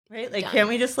Right? Like, Done. can't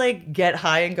we just, like, get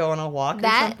high and go on a walk or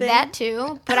something? That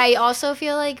too. But I also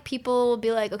feel like people will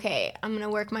be like, okay, I'm going to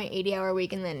work my 80-hour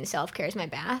week and then self-care is my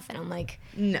bath. And I'm like,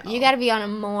 No. you got to be on a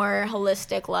more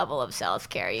holistic level of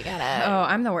self-care. You got to... Oh,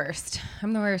 I'm the worst.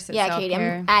 I'm the worst at Yeah, self-care. Katie,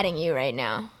 I'm adding you right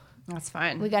now. That's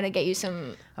fine. We got to get you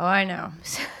some Oh, I know.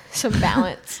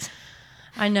 balance.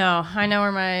 I know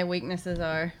where my weaknesses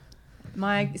are.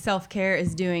 My self-care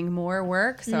is doing more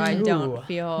work, so I don't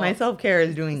feel... My self-care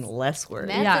is doing less work.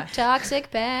 That's Yeah. a toxic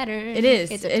pattern. It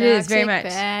is. It's a It is very toxic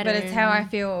much. pattern. But it's how I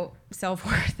feel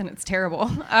self-worth, and it's terrible.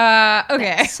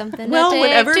 Okay. Something Well, to take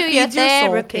whatever to your feeds your soul,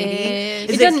 therapist.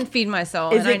 Katie. It doesn't feed my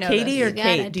soul, Is and I it know Katie this. or You gotta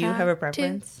Kate? Do you have a talk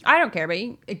preference? I don't care, but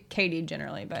Katie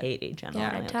generally. But Katie, generally.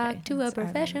 Gotta Okay. talk to a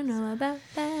professional about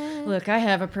that. look, I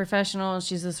have a professional.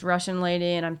 She's this Russian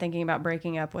lady, and I'm thinking about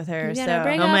breaking up with her. You So gotta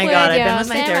break Oh up my with god, I've your been with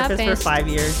my therapist for therapist. 5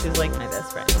 years. She's like my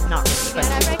best friend. Not really, but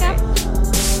Gotta she's break up.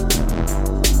 great.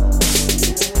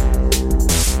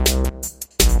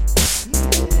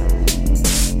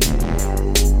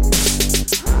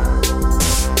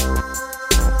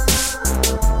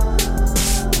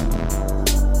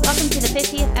 Welcome to the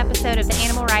 50th episode of the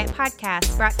Animal Riot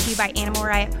Podcast, brought to you by Animal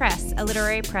Riot Press, a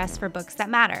literary press for books that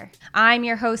matter. I'm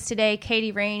your host today,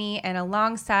 Katie Rainey, and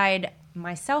alongside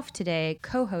myself today,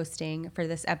 co-hosting for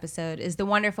this episode, is the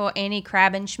wonderful Annie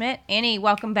Krabenschmidt. Annie,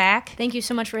 welcome back. Thank you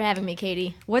so much for having me,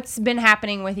 Katie. What's been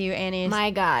happening with you, Annie?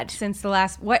 My God. Since the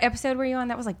last, what episode were you on?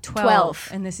 That was like 12. 12.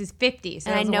 And this is 50.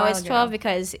 So And that I was a know while it's ago. 12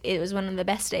 because it was one of the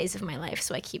best days of my life,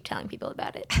 so I keep telling people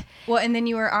about it. Well, and then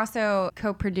you were also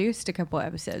co-produced a couple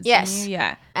episodes. Yes. Didn't you?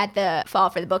 Yeah. At the Fall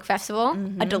for the Book Festival,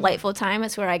 Mm-hmm. a delightful time.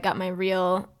 It's where I got my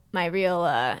real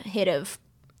hit of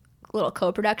little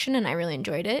co-production, and I really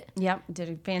enjoyed it. Yep. Did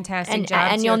a fantastic And job.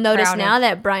 and So you'll we're notice proud now of-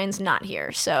 that Brian's not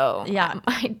here, so Yeah.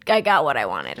 I got what I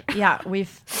wanted. Yeah, we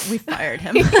fired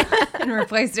him and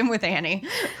replaced him with Annie.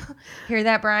 Hear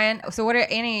that, Brian? So what are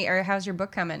Annie, or how's your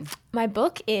book coming? My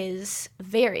book is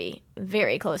very,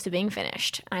 very close to being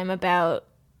finished. I'm about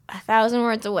 1,000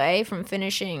 words away from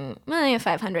finishing,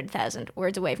 500,000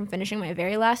 words away from finishing my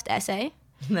very last essay.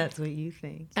 That's what you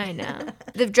think. I know.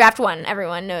 The draft one,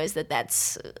 everyone knows that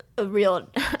that's a real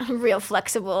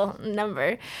flexible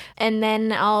number. And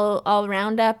then I'll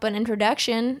round up an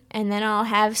introduction, and then I'll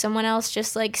have someone else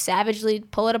just like savagely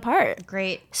pull it apart.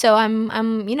 Great. So I'm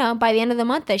by the end of the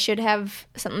month I should have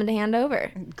something to hand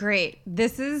over. Great.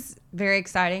 This is very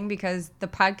exciting because the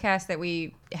podcast that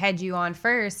we had you on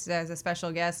first as a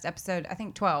special guest, episode, I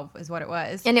think 12 is what it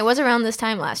was. And it was around this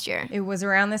time last year. It was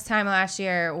around this time last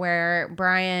year where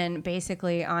Brian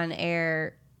basically on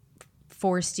air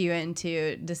forced you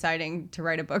into deciding to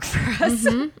write a book for us,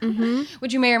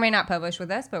 which you may or may not publish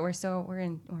with us, but we're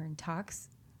in talks.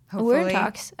 Hopefully. We're in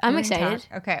talks. I'm We're in excited.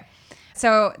 talk. Okay.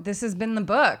 So this has been the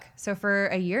book. So for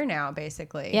a year now,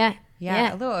 basically. Yeah.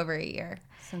 Yeah. A little over a year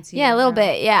since you. Yeah, a little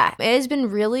bit. Yeah. It has been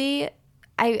really.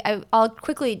 I'll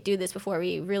quickly do this before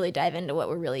we really dive into what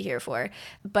we're really here for.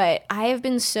 But I have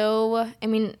been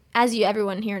as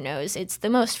everyone here knows, it's the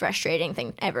most frustrating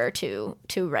thing ever to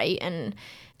write, and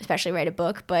especially write a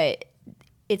book. But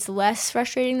it's less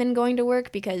frustrating than going to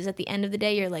work because at the end of the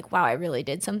day, you're like, wow, I really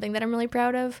did something that I'm really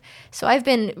proud of. So I've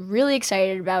been really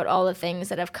excited about all the things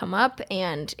that have come up,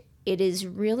 and it is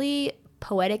really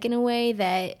poetic in a way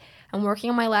that I'm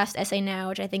working on my last essay now,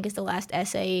 which I think is the last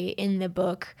essay in the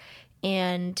book.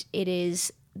 And it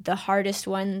is the hardest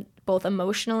one, both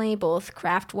emotionally, both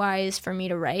craft-wise, for me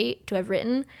to have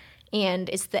written. And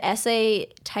it's the essay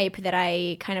type that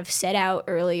I kind of set out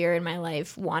earlier in my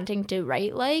life wanting to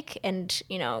write like. And,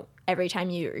 every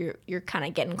time you're kind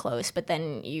of getting close, but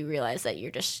then you realize that you're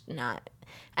just not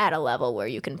at a level where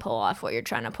you can pull off what you're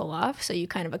trying to pull off. So you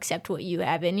kind of accept what you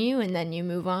have in you, and then you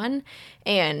move on.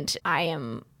 And I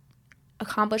am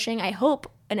accomplishing, I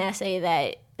hope, an essay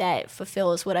that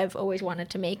fulfills what I've always wanted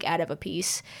to make out of a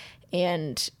piece.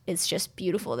 And it's just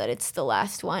beautiful that it's the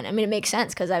last one. I mean, it makes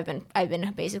sense because I've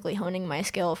been basically honing my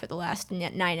skill for the last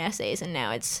 9 essays, and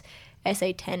now it's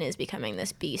essay 10 is becoming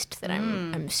this beast that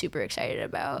I'm super excited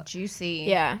about. Juicy.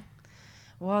 Yeah.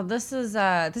 Well, this is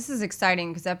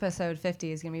exciting because episode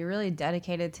 50 is going to be really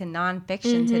dedicated to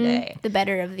nonfiction today. The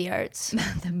better of the arts.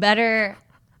 The better.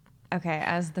 Okay,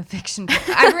 as the fiction.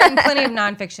 I've written plenty of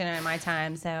nonfiction in my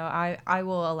time, so I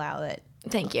will allow it.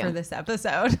 Thank you. For this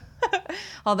episode.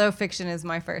 Although fiction is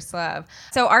my first love.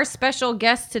 So our special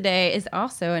guest today is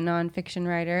also a nonfiction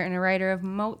writer and a writer of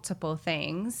multiple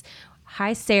things.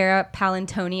 Hi, Sarah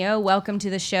Palantonio. Welcome to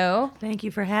the show. Thank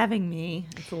you for having me.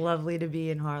 It's lovely to be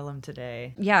in Harlem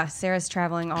today. Yeah, Sarah's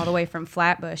traveling all the way from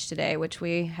Flatbush today, which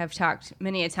we have talked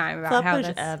many a time about how Flatbush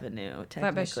that's Avenue,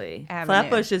 technically. Avenue.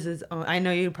 Flatbush is its own. I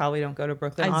know you probably don't go to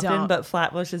Brooklyn I often, don't. but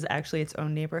Flatbush is actually its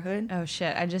own neighborhood. Oh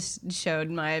shit! I just showed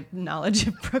my knowledge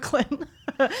of Brooklyn.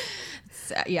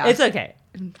 Yeah, It's okay.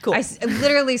 Cool. I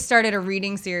literally started a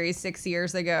reading series 6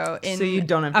 years ago in So you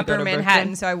don't have to Upper go to Manhattan,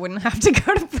 Brooklyn? so I wouldn't have to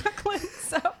go to Brooklyn.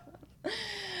 So.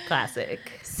 Classic.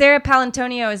 Sarah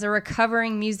Palantonio is a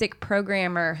recovering music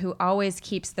programmer who always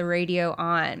keeps the radio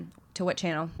on. To what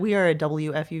channel? We are a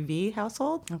WFUV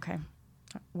household, Okay.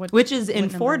 What, which is in what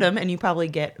number? Fordham, and you probably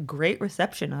get great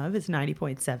reception of. It's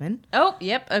 90.7. Oh,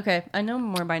 yep. Okay. I know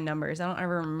more by numbers. I don't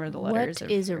ever remember the letters.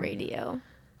 What is a radio?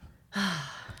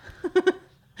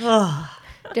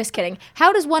 Just kidding.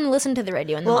 How does one listen to the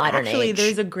radio in the modern age?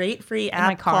 There's a great free my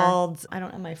app car. called, I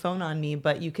don't have my phone on me,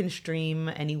 but you can stream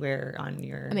anywhere on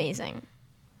your Amazing.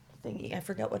 thingy. I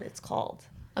forget what it's called.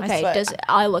 Okay,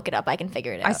 I'll look it up. I can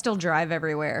figure it out. I still drive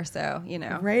everywhere, so, you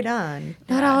know. Right on.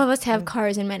 Not all of us have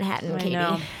cars in Manhattan, Katie.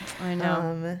 I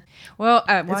know. It's Well,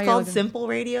 while you're called looking- Simple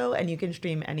Radio, and you can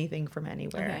stream anything from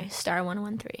anywhere. Okay, Star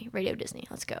 113, Radio Disney.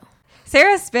 Let's go.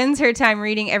 Sarah spends her time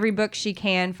reading every book she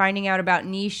can, finding out about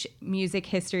niche music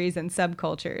histories and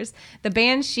subcultures. The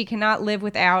bands she cannot live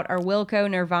without are Wilco,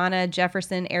 Nirvana,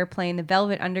 Jefferson, Airplane, the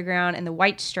Velvet Underground, and the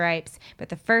White Stripes. But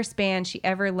the first band she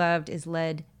ever loved is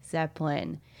Led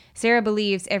Zeppelin. Sarah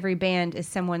believes every band is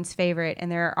someone's favorite, and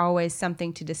there are always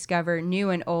something to discover, new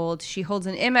and old. She holds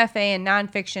an MFA in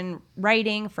nonfiction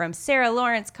writing from Sarah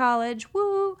Lawrence College,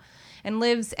 woo, and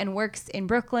lives and works in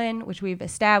Brooklyn, which we've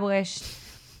established.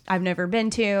 I've never been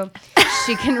to.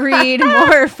 She can read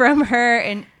more from her,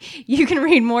 and you can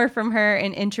read more from her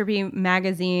in Entropy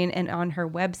Magazine and on her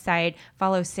website.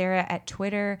 Follow Sarah at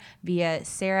Twitter via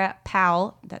Sarah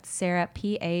Powell. That's Sarah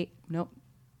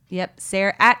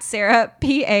Sarah at Sarah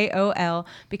Paol,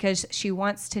 because she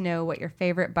wants to know what your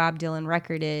favorite Bob Dylan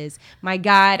record is. My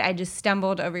God, I just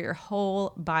stumbled over your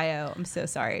whole bio. I'm so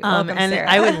sorry. Welcome, And Sarah.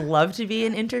 I would love to be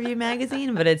an Interview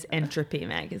Magazine, but it's Entropy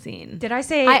Magazine. Did I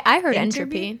say? I heard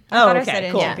Entropy. I thought I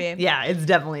said cool. Entropy. Yeah, it's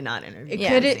definitely not Interview.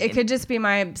 It could just be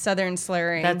my southern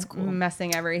slurring. That's cool.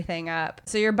 Messing everything up.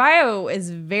 So your bio is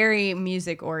very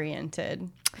music oriented.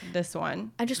 This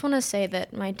one. I just want to say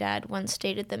that my dad once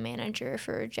dated the manager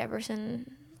for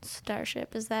Jefferson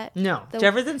Starship. Is that No, the-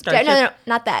 Jefferson Starship. No,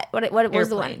 not that. What was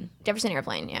the Airplane. one? Jefferson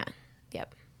Airplane. Yeah.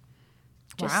 Yep.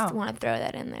 Just Wow. want to throw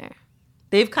that in there.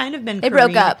 They've kind of been They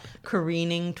broke up.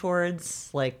 careening towards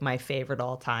like my favorite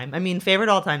all time. I mean, favorite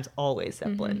all time's always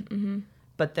Zeppelin.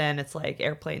 But then it's like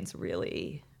Airplane's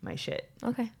really my shit.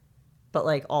 Okay. But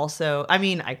like also, I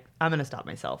mean, I'm gonna stop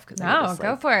myself because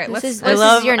Go for it. This is I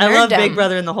love your I love nerddom. Big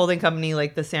Brother and the Holding Company,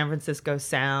 like the San Francisco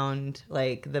sound,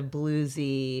 like the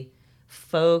bluesy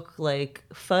folk, like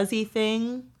fuzzy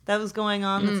thing that was going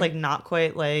on. That's like not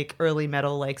quite like early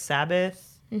metal, like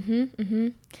Sabbath.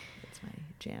 That's my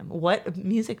jam. What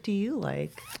music do you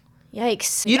like?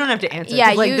 Yikes. You don't have to answer. Yeah,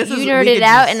 'cause, like, you this is- we nerded could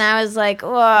out, just- and I was like,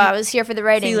 "Oh, I was here for the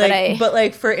writing," See, like, but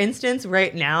like for instance,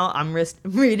 right now I'm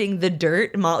reading The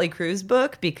Dirt, Motley Crue's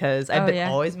book, because I've been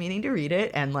always meaning to read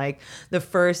it. And like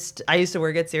I used to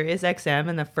work at Sirius XM,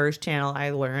 and the first channel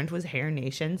I learned was Hair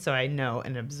Nation, so I know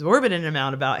an exorbitant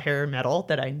amount about hair metal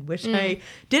that I wish I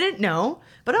didn't know.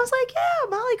 But I was like, yeah,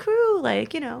 Motley Crue,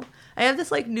 like, you know, I have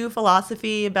this like new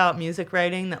philosophy about music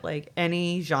writing that like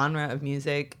any genre of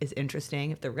music is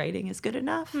interesting if the writing is good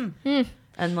enough.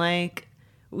 And like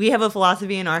we have a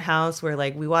philosophy in our house where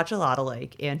like we watch a lot of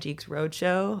like Antiques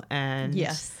Roadshow, and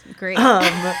Yes, great.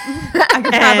 I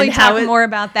could probably and how talk it- more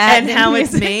about that and than how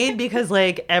it's music. made, because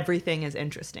like everything is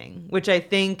interesting, which I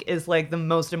think is like the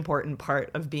most important part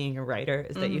of being a writer,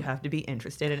 is that you have to be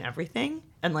interested in everything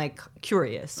and like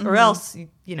curious, or else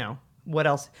you know. What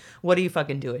else? What are you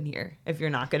fucking doing here if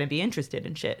you're not going to be interested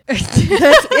in shit? That's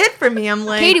it for me. I'm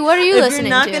like, Katie, what are you if listening you're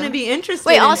not to? going to be interested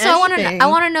Wait, in also, anything, I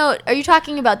want to know, are you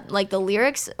talking about like the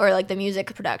lyrics or like the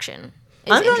music production?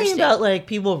 Is I'm talking interesting? about like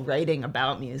people writing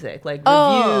about music, like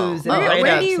Oh. reviews and Where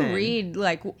write-ups do you and- read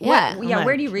like Yeah.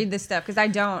 where do you read this stuff? Because I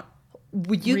don't.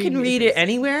 You can read it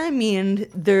anywhere. I mean,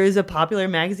 there's a popular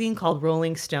magazine called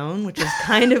Rolling Stone, which has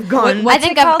kind of gone. I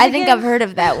think called I've again? heard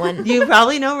of that one. You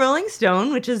probably know Rolling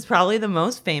Stone, which is probably the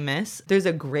most famous. There's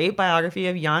a great biography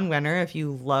of Jan Wenner if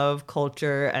you love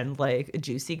culture and like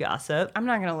juicy gossip. I'm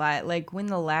not gonna lie. Like, when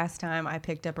the last time I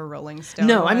picked up a Rolling Stone?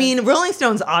 No, I was? mean, Rolling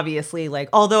Stone's obviously like,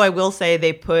 although I will say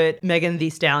they put Megan Thee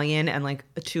Stallion and like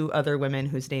two other women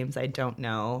whose names I don't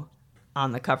know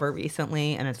on the cover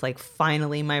recently, and it's like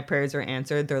finally my prayers are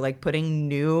answered. They're like putting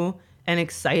new and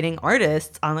exciting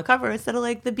artists on the cover instead of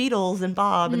like the Beatles and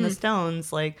Bob and the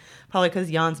Stones, like probably because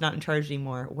Jan's not in charge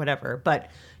anymore, whatever. But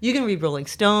you can read Rolling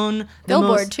Stone,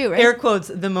 Billboard too, right? Air quotes,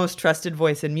 the most trusted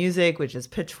voice in music, which is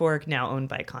Pitchfork, now owned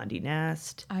by Condé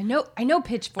Nast. I know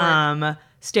Pitchfork.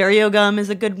 Stereogum is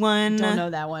a good one. Don't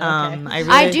know that one. Okay.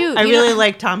 I do. I really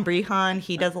like Tom Brehan.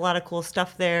 He does a lot of cool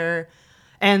stuff there.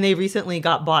 And they recently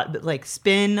got bought, like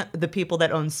Spin, the people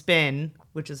that own Spin,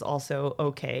 which is also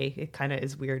okay. It kind of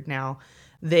is weird now.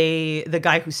 The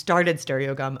guy who started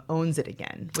Stereogum owns it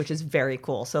again, which is very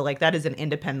cool. So like that is an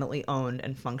independently owned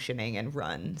and functioning and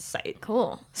run site.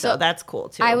 Cool. So that's cool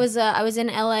too. I was in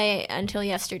LA until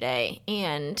yesterday,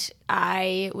 and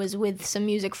I was with some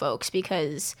music folks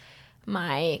because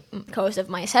my co-host of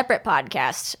my separate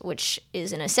podcast, which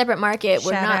is in a separate market,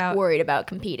 we're not worried about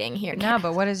competing here. No,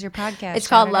 but what is your podcast? It's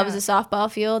called Love is a Softball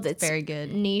Field. It's very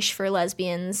good. Niche for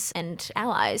lesbians and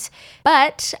allies.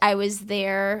 But I was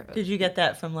there. Did you get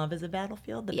that from Love is a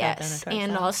Battlefield? Yes,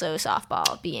 and also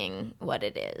softball being what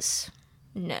it is.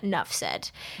 Enough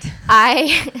said.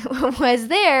 I was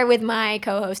there with my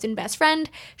co-host and best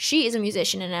friend. She is a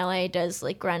musician in LA, does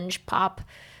like grunge pop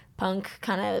punk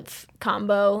kind of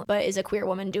combo, but is a queer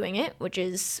woman doing it, which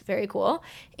is very cool.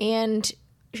 And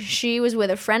she was with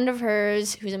a friend of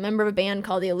hers who's a member of a band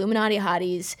called the Illuminati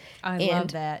Hotties. I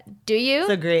love that. Do you?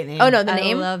 It's a great name. Oh, no, the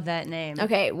name? I love that name.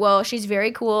 Okay, well, she's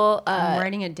very cool. I'm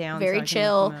writing it down. Very so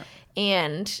chill.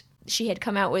 And she had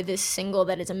come out with this single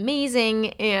that is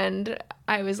amazing. And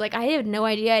I was like, I had no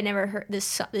idea. I never heard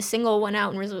this single went out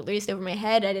and was released over my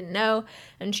head. I didn't know.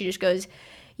 And she just goes,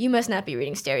 you must not be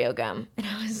reading Stereogum. And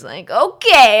I was like,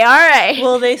 okay, all right.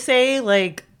 Well, they say,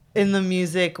 like, in the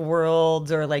music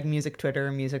world or, like, music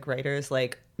Twitter, music writers,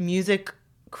 like, music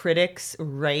critics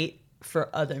write for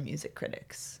other music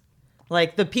critics.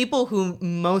 Like, the people who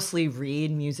mostly read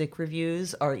music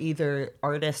reviews are either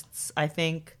artists, I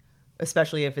think,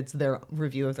 especially if it's their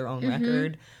review of their own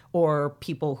record, or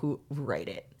people who write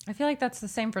it. I feel like that's the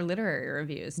same for literary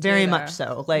reviews, too, Very much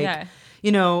so. Like,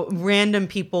 you know, random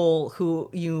people who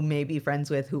you may be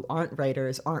friends with who aren't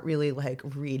writers aren't really, like,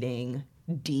 reading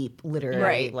deep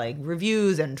literary, like,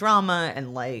 reviews and drama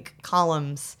and, like,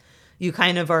 columns. You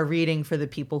kind of are reading for the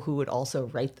people who would also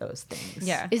write those things.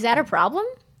 Yeah. Is that a problem?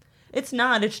 It's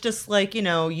not. It's just, like, you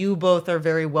know, you both are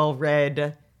very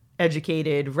well-read,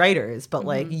 educated writers, but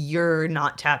like you're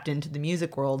not tapped into the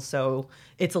music world, so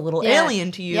it's a little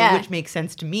alien to you, which makes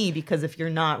sense to me because if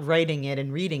you're not writing it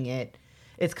and reading it,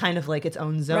 it's kind of like its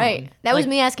own zone. Right. That was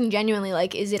me asking genuinely,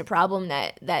 like, is it a problem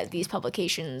that these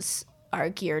publications are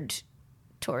geared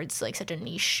towards like such a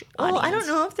niche audience? Well, I don't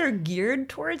know if they're geared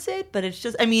towards it, but it's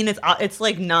just, I mean, it's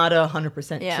like not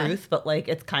 100% truth, but like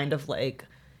it's kind of like,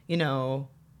 you know,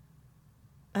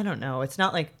 I don't know. It's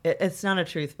not like it's not a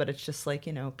truth, but it's just like,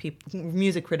 you know,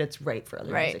 music critics write for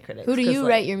other music critics. Who do you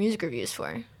write your music reviews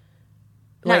for?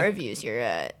 Not reviews, your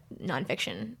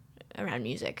nonfiction around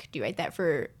music. Do you write that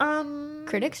for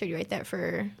critics, or do you write that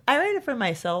for? I write it for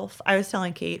myself. I was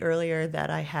telling Kate earlier that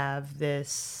I have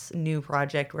this new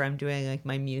project where I'm doing like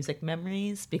my music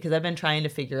memories because I've been trying to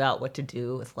figure out what to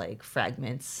do with like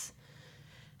fragments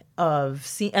of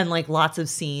and like lots of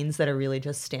scenes that are really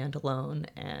just standalone,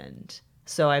 and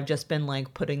so I've just been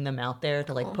like putting them out there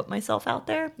to like put myself out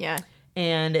there. Yeah.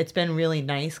 And it's been really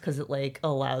nice because it like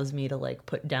allows me to like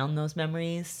put down those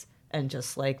memories and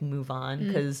just like move on,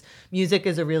 because music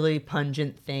is a really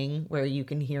pungent thing where you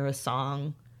can hear a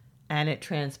song and it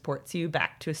transports you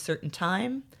back to a certain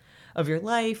time of your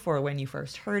life or when you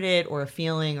first heard it or a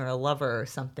feeling or a lover or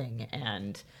something.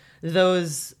 And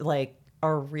those like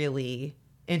are really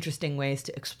interesting ways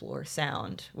to explore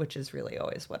sound, which is really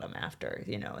always what I'm after.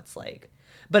 You know, it's like,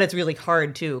 but it's really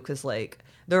hard too, because like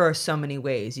there are so many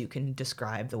ways you can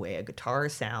describe the way a guitar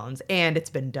sounds, and it's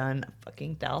been done a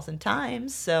fucking 1,000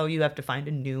 times, so you have to find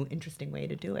a new interesting way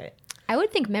to do it. I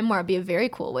would think memoir would be a very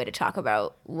cool way to talk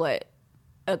about what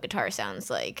a guitar sounds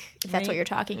like, if that's what you're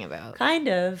talking about. Kind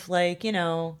of like, you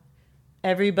know,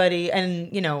 everybody,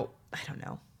 and you know, I don't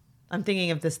know, I'm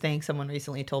thinking of this thing someone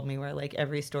recently told me where like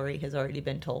every story has already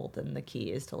been told and the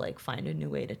key is to like find a new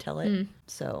way to tell it.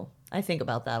 So I think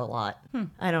about that a lot.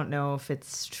 I don't know if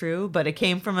it's true, but it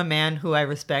came from a man who I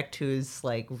respect, who's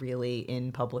like really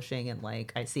in publishing and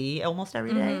like I see almost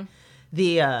every day.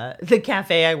 The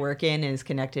cafe I work in is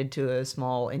connected to a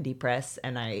small indie press,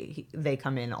 and they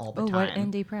come in all the time. What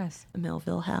indie press?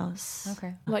 Millville House.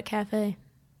 Okay. What cafe?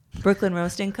 Brooklyn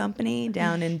Roasting Company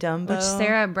down in Dumbo. Which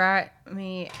Sarah brought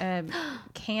me a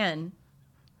can.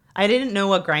 I didn't know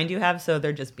what grind you have, so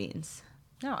they're just beans.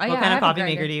 No, What kind of coffee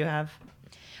maker do you have?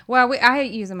 Well, I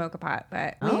use a mocha pot,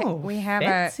 but we have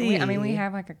fancy. we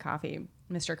have like a coffee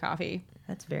Mr. Coffee.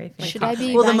 That's very fancy. Should I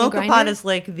be Well, the buying a mocha pot grinder? is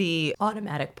like the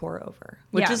automatic pour over,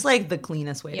 which Yeah. is like the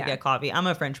cleanest way Yeah. to get coffee. I'm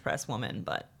a French press woman,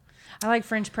 but I like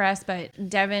French press, but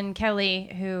Devin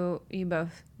Kelly, who you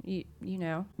both, you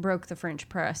know, broke the French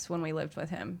press when we lived with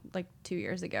him like 2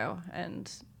 years ago.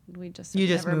 And we just... you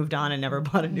just never- moved on and never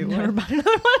bought a new Never one. bought another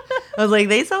one. I was like,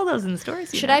 they sell those in stores.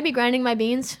 Should I be grinding my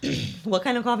beans? What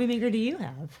kind of coffee maker do you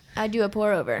have? I do a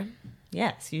pour over.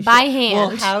 Yes, you By should. hand,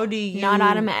 Well, how do you not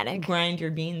automatic. grind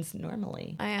your beans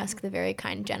normally? I ask the very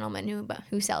kind gentleman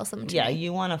who sells them to Yeah, me.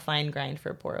 you want a fine grind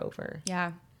for pour over.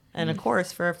 Yeah. And of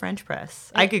course for a French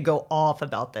press. I could go off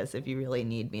about this if you really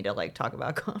need me to like talk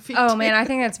about coffee. Oh too. man, I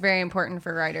think that's very important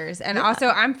for writers. And also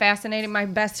I'm fascinated. My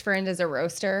best friend is a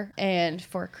roaster and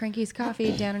for Cranky's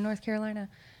Coffee down in North Carolina.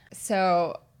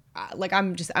 So like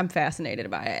I'm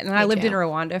fascinated by it. And I lived too. in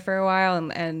Rwanda for a while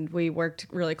and we worked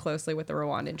really closely with the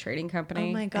Rwandan trading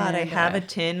company. Oh my god, I And, have a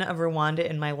tin of Rwanda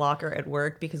in my locker at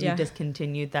work because Yeah. we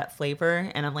discontinued that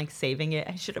flavor and I'm like saving it.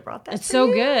 I should have brought that. it's for so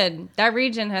you. good. That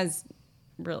region has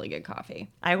really good coffee.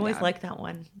 I always Yeah. like that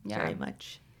one Yeah. very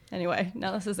much. Anyway,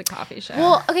 now this is a coffee show.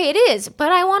 Well, okay, it is,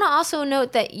 but I want to also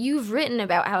note that you've written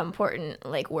about how important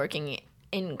like working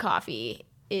in coffee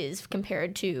is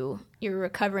compared to your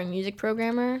recovering music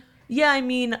programmer. Yeah, I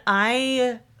mean,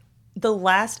 the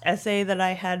last essay that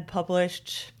I had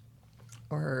published,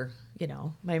 or you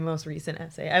know, my most recent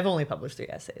essay. I've only published 3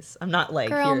 essays. I'm not like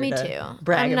Girl, here me to too.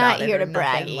 brag I'm about not it here or to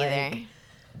brag nothing, either. like-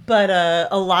 but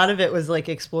a lot of it was like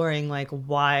exploring like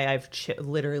why I've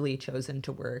literally chosen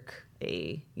to work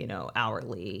a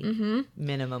hourly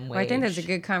minimum wage. Well, I think that's a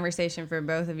good conversation for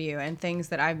both of you and things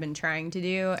that I've been trying to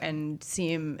do and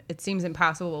it seems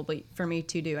impossible for me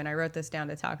to do. And I wrote this down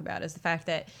to talk about is the fact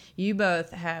that you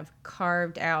both have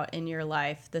carved out in your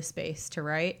life the space to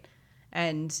write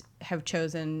and have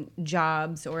chosen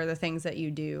jobs or the things that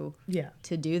you do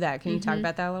to do that. Can you talk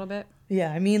about that a little bit?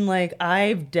 Yeah, I mean, like,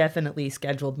 I've definitely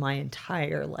scheduled my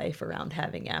entire life around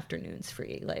having afternoons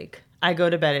free. Like, I go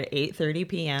to bed at 8:30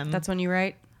 p.m. That's when you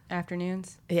write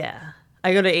afternoons? Yeah.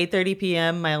 I go to 8:30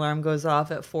 p.m. My alarm goes off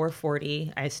at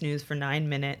 4:40. I snooze for 9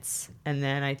 minutes. And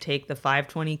then I take the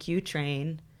 5:20 Q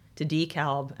train to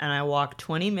DeKalb. And I walk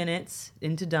 20 minutes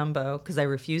into Dumbo because I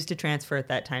refuse to transfer at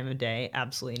that time of day.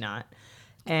 Absolutely not.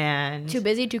 And Too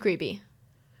busy, too creepy.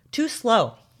 too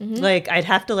slow. Like, I'd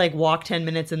have to, like, walk 10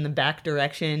 minutes in the back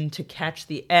direction to catch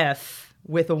the F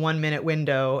with a 1 minute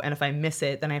window. And if I miss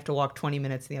it, then I have to walk 20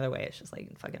 minutes the other way. It's just,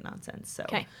 like, fucking nonsense. So,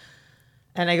 Okay.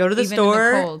 And I go to the Even store.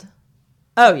 in the cold.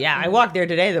 Oh, yeah. I walked there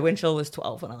today. The wind chill was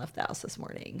 12 when I left the house this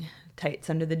morning. Tights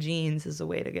under the jeans is the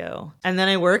way to go. And then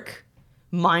I work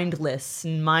mindless,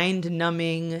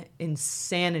 mind-numbing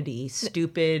insanity,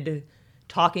 stupid,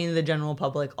 talking to the general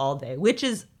public all day, which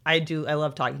is, I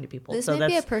love talking to people. This so might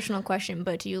be a that's personal question,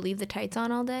 but do you leave the tights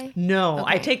on all day? No,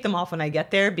 I Okay. take them off when I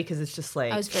get there because it's just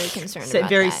like I was very concerned about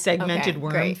very that. segmented Okay,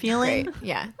 worm great, feeling. great.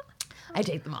 Yeah. I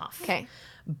take them off. Okay.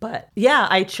 But yeah,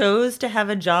 I chose to have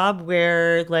a job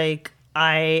where like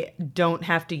I don't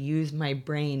have to use my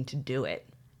brain to do it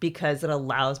because it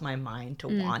allows my mind to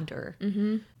wander.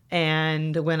 Mm-hmm.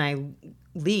 And when I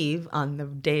leave on the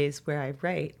days where I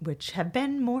write, which have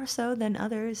been more so than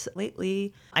others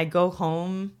lately, I go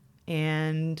home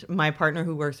and my partner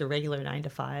who works a regular 9 to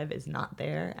 5 is not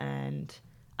there and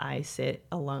I sit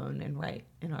alone and write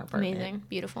in our apartment. Amazing.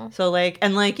 Beautiful. So like,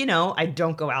 and like, you know, I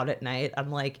don't go out at night. I'm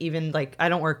like, even like, I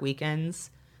don't work weekends.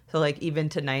 So like, even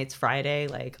tonight's Friday,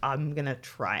 like I'm going to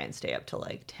try and stay up till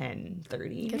like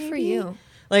 10:30. Good for maybe. you.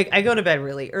 Like I go to bed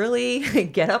really early,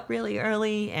 get up really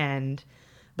early.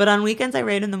 But on weekends I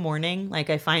write in the morning. Like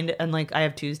I find, and like I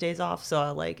have Tuesdays off. So I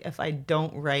like, if I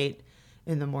don't write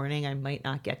in the morning, I might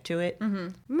not get to it.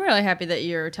 I'm really happy that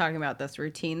you're talking about this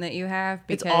routine that you have.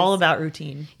 It's all about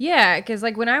routine. Yeah, because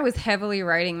like when I was heavily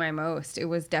writing my most, it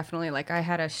was definitely like I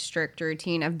had a strict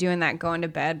routine of doing that, going to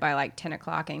bed by like 10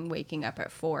 o'clock and waking up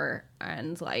at 4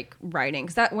 and like writing.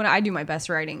 Because that when I do my best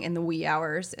writing in the wee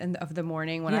hours of the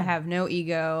morning when I have no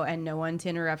ego and no one to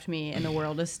interrupt me and the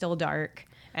world is still dark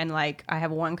and like I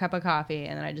have 1 cup of coffee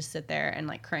and then I just sit there and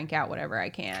like crank out whatever I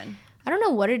can. I don't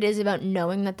know what it is about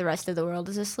knowing that the rest of the world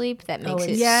is asleep that makes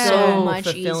it yeah. so much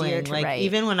fulfilling. easier to like write.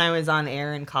 even when I was on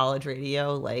air in college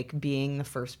radio, like being the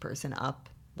first person up,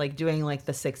 like doing like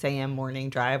the 6 a.m. morning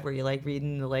drive where you're like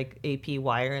reading the like AP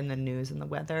Wire and the news and the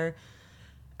weather.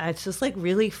 It's just like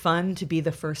really fun to be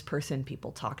the first person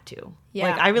people talk to. Yeah,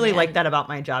 like I really man. like that about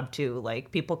my job too. Like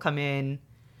people come in,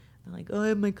 they're like, "Oh, I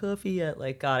have my coffee yet."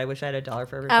 Like God, I wish I had $1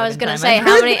 for every. I was fucking gonna time say I've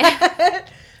how heard many. that.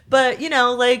 But you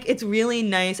know, like it's really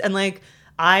nice and like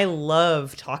I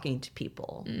love talking to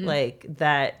people like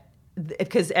that.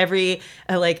 because when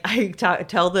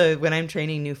I'm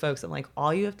training new folks, I'm like,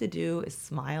 all you have to do is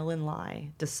smile and lie.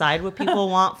 Decide what people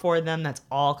want for them. That's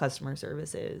all customer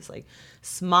service is. Like,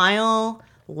 smile,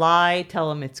 lie, tell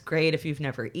them it's great if you've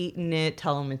never eaten it,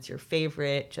 tell them it's your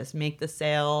favorite, just make the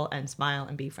sale and smile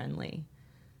and be friendly.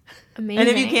 Amazing. And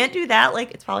if you can't do that,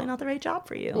 like, it's probably not the right job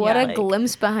for you. What a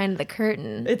glimpse behind the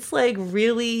curtain. It's like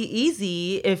really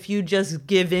easy if you just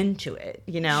give into it,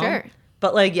 you know? Sure.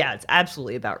 But like, yeah, it's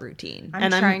absolutely about routine. I'm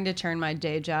trying to turn my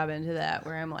day job into that,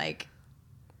 where I'm like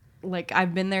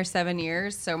I've been there 7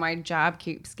 years, so my job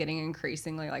keeps getting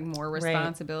increasingly like more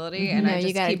responsibility, and I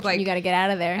just keep like, you got to get out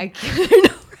of there. I know,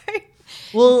 right?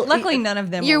 Well, luckily none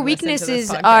of them. Your will listen to this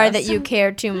weaknesses podcast. are that you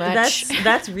care too much.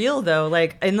 That's real though.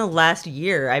 Like, in the last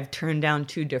year, I've turned down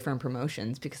 2 different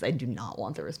promotions because I do not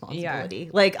want the responsibility.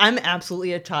 Yeah. Like, I'm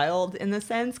absolutely a child in the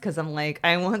sense, because I'm like,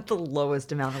 I want the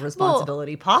lowest amount of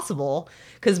responsibility possible,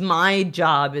 because my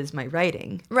job is my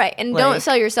writing. Right, and like, don't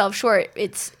sell yourself short.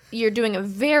 You're doing a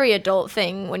very adult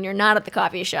thing when you're not at the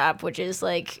coffee shop, which is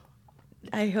like,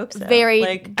 I hope so. Very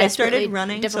like, I started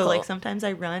running, difficult. so like sometimes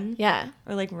I run. Yeah.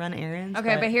 Or like run errands.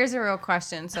 Okay, but here's a real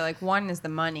question. So like, one is the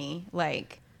money.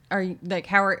 Like, are you like,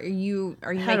 how are you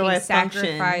making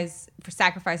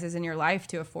sacrifices in your life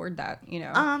to afford that? You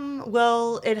know.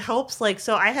 Well, it helps. Like,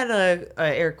 so I had a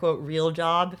air quote real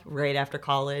job right after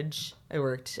college. I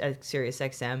worked at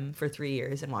SiriusXM for 3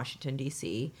 years in Washington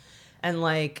D.C. and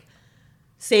like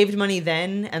saved money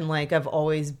then, and like I've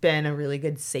always been a really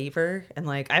good saver, and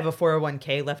like I have a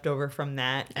 401k left over from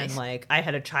that. Nice. And like I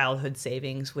had a childhood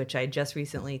savings, which I just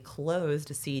recently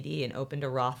closed a CD and opened a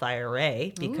Roth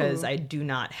IRA because I do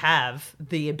not have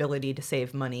the ability to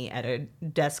save money at a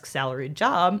desk salaried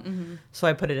job. So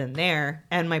I put it in there,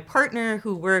 and my partner,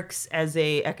 who works as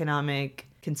a economic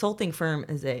consulting firm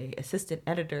as a assistant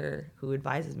editor who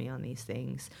advises me on these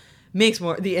things, makes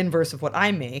more the inverse of what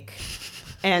I make.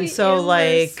 And so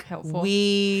like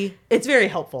it's very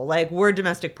helpful. Like, we're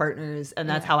domestic partners, and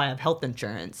that's how I have health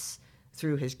insurance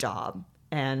through his job.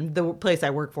 And the place I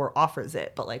work for offers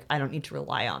it, but like I don't need to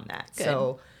rely on that. Good.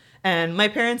 So, and my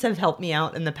parents have helped me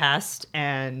out in the past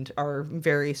and are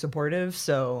very supportive.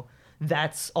 So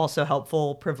that's also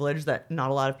helpful privilege that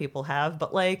not a lot of people have.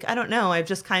 But like, I don't know, I've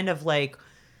just kind of like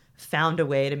found a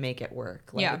way to make it work.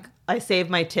 Like, I save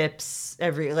my tips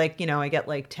every, like, you know, I get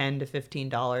like $10 to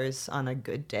 $15 on a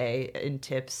good day in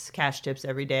tips, cash tips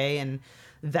every day, and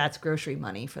that's grocery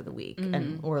money for the week.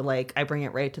 And or like I bring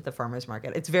it right to the farmer's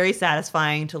market. It's very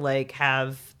satisfying to like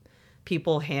have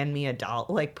people hand me $1,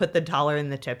 like put the $1 in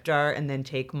the tip jar and then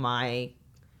take my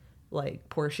like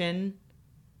portion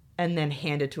and then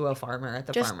hand it to a farmer at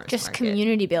the farmer's market. Just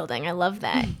community building. I love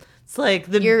that. It's like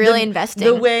you're really investing.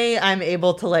 The way I'm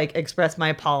able to like express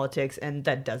my politics, and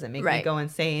that doesn't make me go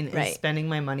insane, is spending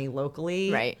my money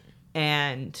locally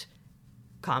and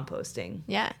composting.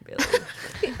 Yeah.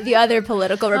 Really. The other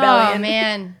political rebellion. Oh,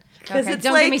 man. Because it's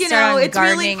don't like, you know, it's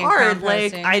really hard.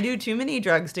 Like, I do too many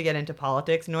drugs to get into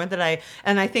politics, nor that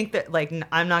I think that, like,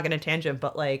 I'm not going to tangent,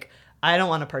 but, like, I don't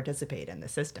want to participate in the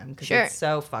system because it's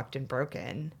so fucked and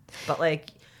broken. But, like,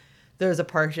 there's a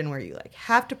portion where you, like,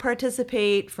 have to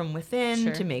participate from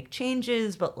within to make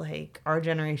changes, but, like, our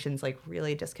generation's, like,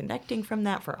 really disconnecting from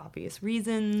that for obvious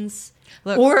reasons.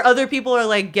 Look, or other people are,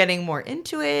 like, getting more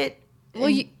into it. Well,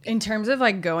 in terms of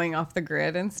like going off the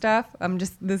grid and stuff,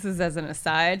 this is as an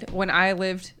aside. When I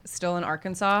lived still in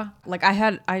Arkansas, like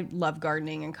I love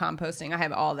gardening and composting. I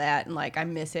have all that, and like I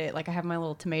miss it. Like I have my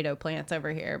little tomato plants over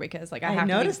here because like I have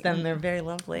noticed them. They're very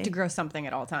lovely to grow something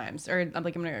at all times, or I'm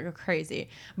gonna go crazy.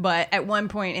 But at one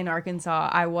point in Arkansas,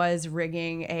 I was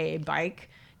rigging a bike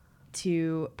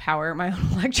to power my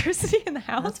own electricity in the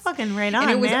house. That's fucking right on,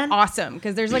 and it was man. awesome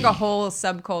because there's like a whole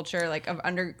subculture like of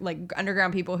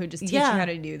underground people who just teach you how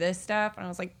to do this stuff, and I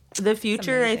was like, the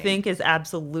future I think is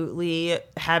absolutely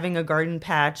having a garden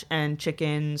patch and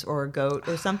chickens or a goat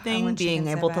or something, being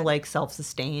able to like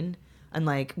self-sustain and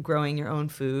like growing your own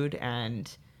food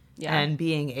and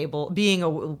being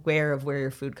aware of where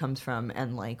your food comes from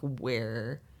and like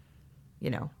where, you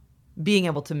know, being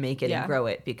able to make it and grow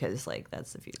it, because like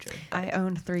that's the future. I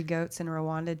owned 3 goats in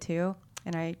Rwanda too,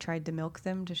 and I tried to milk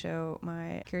them to show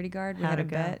my security guard. We had a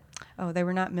bet. Oh, they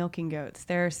were not milking goats.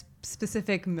 There are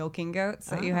specific milking goats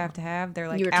that you have to have. They're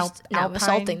like alpine.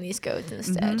 Assaulting these goats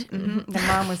instead. The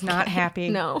mom was not happy.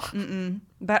 No.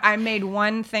 But I made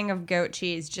one thing of goat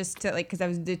cheese just to like, because I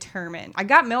was determined. I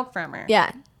got milk from her.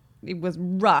 Yeah. It was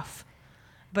rough,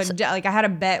 but like I had a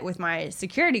bet with my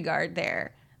security guard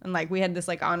there. And, like, we had this,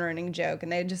 like, on-running joke,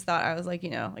 and they just thought I was, like,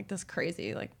 you know, like, this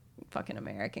crazy, like, fucking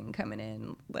American coming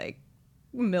in, like,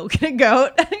 milking a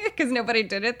goat because nobody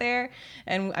did it there.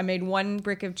 And I made one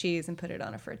brick of cheese and put it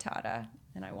on a frittata,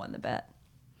 and I won the bet.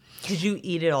 Did you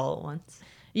eat it all at once?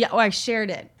 Yeah, well, I shared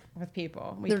it with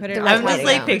people. We put it. I'm just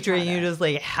like picturing you just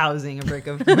like housing a brick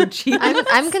of cheese.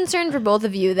 I'm concerned for both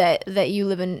of you that you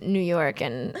live in New York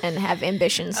and have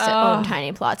ambitions to own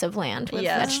tiny plots of land with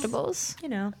vegetables. You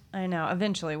know, I know.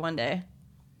 Eventually, one day,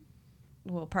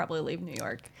 we'll probably leave New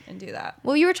York and do that.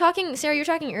 Well, Sarah, you were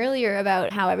talking earlier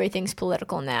about how everything's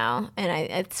political now, and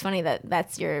it's funny that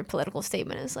that's your political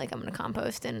statement is like, I'm going to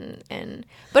compost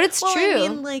but it's true. I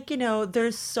mean, like, you know,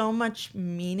 there's so much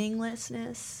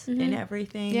meaninglessness in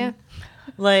everything. Yeah.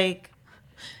 Like,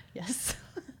 Yes.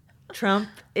 Trump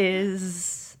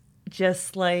is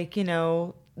just like, you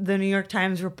know, the New York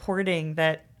Times reporting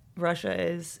that Russia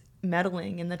is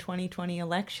meddling in the 2020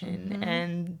 election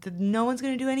and no one's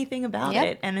going to do anything about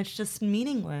it, and it's just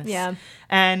meaningless. Yeah.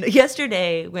 And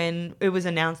yesterday when it was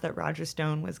announced that Roger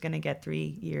Stone was going to get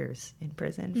 3 years in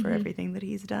prison for everything that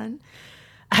he's done,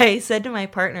 I said to my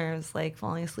partner, I was like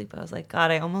falling asleep, I was like, God,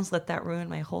 I almost let that ruin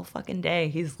my whole fucking day.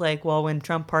 He's like, well, when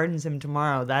Trump pardons him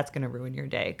tomorrow, that's going to ruin your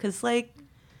day, because like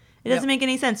it doesn't make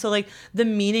any sense. So like the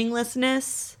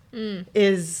meaninglessness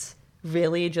is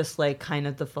really just like kind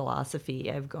of the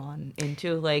philosophy I've gone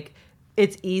into. Like,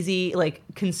 it's easy, like,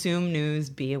 consume news,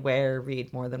 be aware,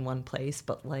 read more than one place,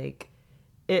 but like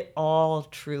it all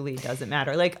truly doesn't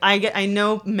matter. Like, I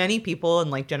know many people and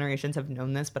like generations have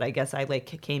known this, but I guess I like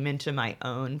came into my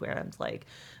own where I'm like,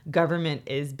 government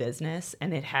is business,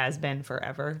 and it has been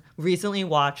forever. Recently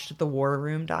watched the War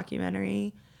Room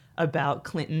documentary about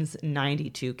Clinton's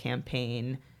 92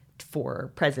 campaign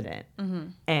for president,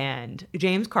 and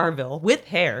James Carville with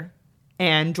hair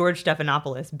and George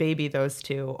Stephanopoulos, baby, those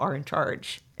two are in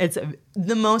charge. It's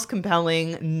the most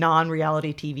compelling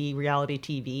non-reality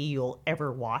TV you'll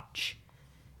ever watch,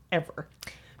 ever,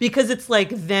 because it's like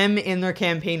them in their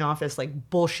campaign office,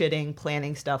 like bullshitting,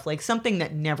 planning stuff, like something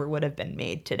that never would have been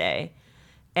made today,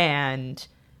 and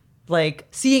like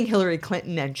seeing Hillary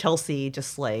Clinton and Chelsea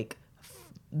just like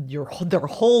their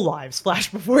whole lives flash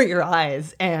before your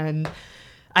eyes. And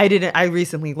I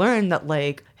recently learned that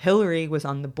like Hillary was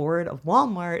on the board of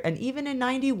Walmart, and even in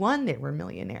 91 they were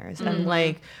millionaires. And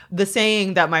like the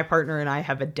saying that my partner and I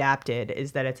have adapted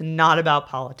is that it's not about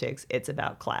politics, it's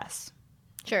about class.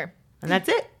 Sure. And that's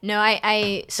it. No,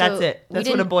 so that's it. That's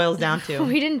what it boils down to.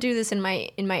 We didn't do this in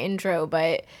my intro,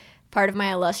 but part of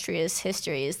my illustrious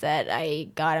history is that I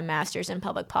got a master's in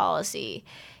public policy.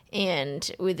 And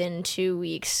within 2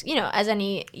 weeks, you know, as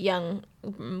any young,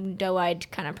 doe-eyed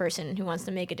kind of person who wants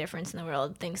to make a difference in the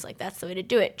world thinks like that's the way to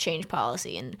do it, change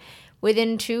policy. And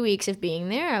within 2 weeks of being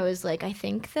there, I was like, I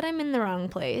think that I'm in the wrong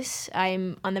place.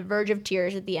 I'm on the verge of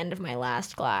tears at the end of my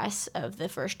last class of the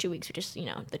first 2 weeks, which is, you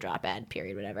know, the drop ad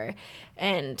period, whatever.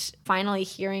 And finally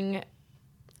hearing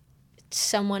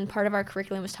someone, part of our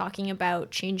curriculum was talking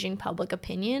about changing public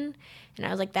opinion. And I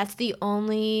was like, that's the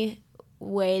only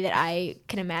way that I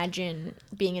can imagine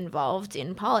being involved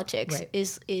in politics. Right.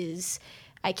 is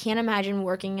I can't imagine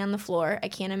working on the floor. I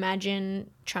can't imagine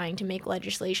trying to make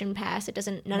legislation pass.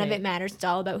 None of it matters. It's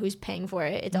all about who's paying for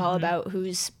it. It's all about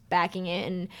who's backing it.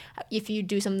 And if you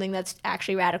do something that's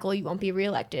actually radical, you won't be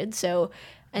reelected. So,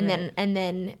 and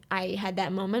then I had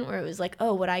that moment where it was like,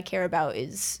 oh, what I care about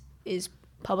is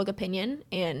public opinion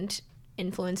and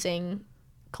influencing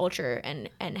culture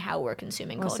and how we're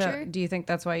consuming culture. So do you think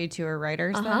that's why you two are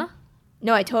writers then?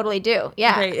 No, I totally do.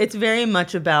 Yeah. Right. It's very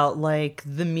much about like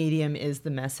the medium is the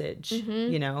message,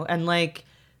 you know, and like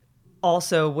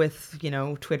also with, you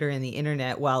know, Twitter and the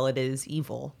internet, while it is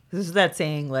evil, this is that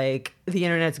saying like the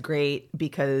internet's great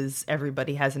because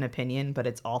everybody has an opinion, but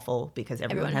it's awful because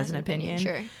everyone has an opinion.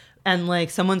 Sure. And like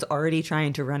someone's already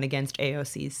trying to run against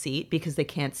AOC's seat because they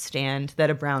can't stand that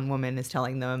a brown woman is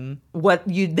telling them what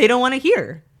they don't want to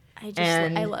hear.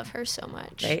 I love her so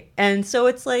much. Right. And so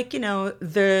it's like, you know,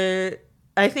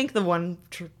 I think the one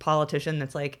politician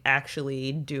that's like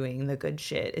actually doing the good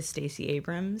shit is Stacey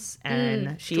Abrams,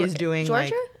 and she is doing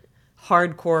Georgia? like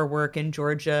hardcore work in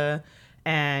Georgia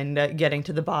and getting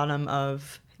to the bottom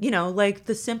of, you know, like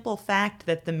the simple fact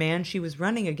that the man she was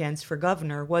running against for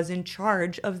governor was in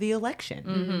charge of the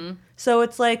election. So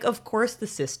it's like, of course the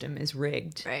system is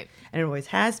rigged. Right. And it always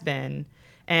has been.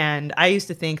 And I used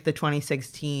to think the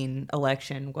 2016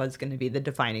 election was going to be the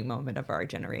defining moment of our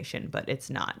generation, but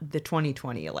it's not. The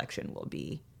 2020 election will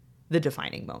be the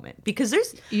defining moment because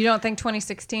You don't think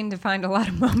 2016 defined a lot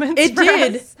of moments?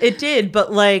 It did.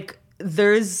 But like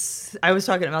I was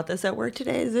talking about this at work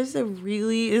today. This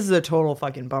is a total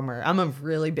fucking bummer. I'm a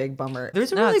really big bummer.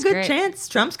 There's a really good chance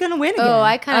Trump's going to win again. Oh,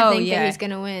 I kind of think that he's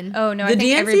going to win. Oh, no, I think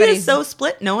DNC is so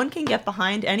split. No one can get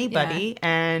behind anybody.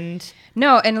 Yeah. And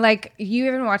no, and like you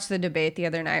even watched the debate the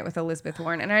other night with Elizabeth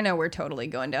Warren, and I know we're totally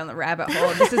going down the rabbit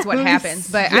hole. This is what happens,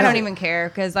 but I don't even care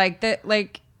because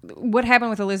what happened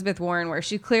with Elizabeth Warren, where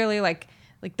she clearly like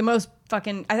the most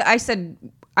fucking. I said.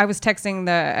 I was texting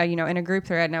in a group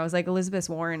thread, and I was like, Elizabeth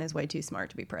Warren is way too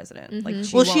smart to be president.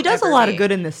 Mm-hmm. Like, she does a lot of good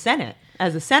in the Senate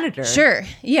as a senator. Sure,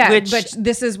 yeah, but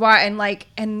this is why,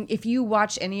 and if you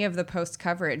watch any of the post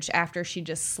coverage after she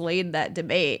just slayed that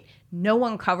debate, no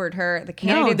one covered her. The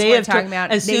candidates weren't talking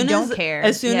about. They don't care.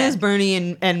 As soon as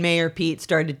Bernie and Mayor Pete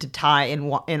started to tie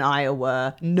in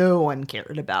Iowa, no one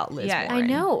cared about Liz Warren. I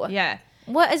know. Yeah,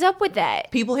 what is up with that?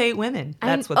 People hate women.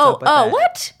 That's what's up with that. Oh,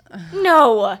 what?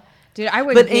 No. Dude, I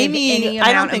would. But Amy,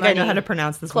 I don't think I know how to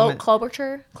pronounce this woman.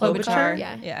 Klobuchar.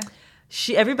 Yeah.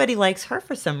 Everybody likes her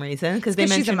for some reason because they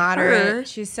mentioned she's a moderate. her.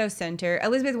 She's so center.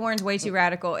 Elizabeth Warren's way too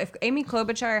radical. If Amy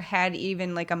Klobuchar had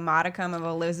even like a modicum of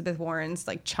Elizabeth Warren's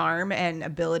like charm and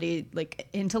ability, like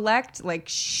intellect, like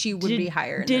she would be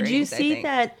higher. Did you see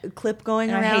that clip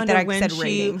going around of when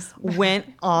she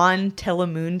went on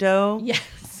Telemundo? Yes.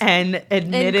 And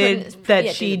admitted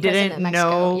that she didn't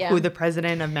know who the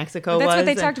president of Mexico was. That's what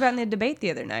they talked about in the debate the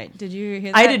other night. Did you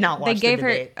hear that? I did not watch the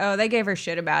debate. They gave her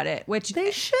shit about it, which they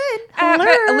should.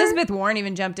 But Elizabeth Warren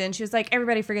even jumped in. She was like,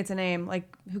 everybody forgets a name.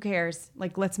 Like, who cares?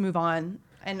 Like, let's move on.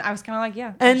 And I was kind of like,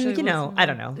 yeah. And, I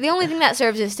don't know. The only thing that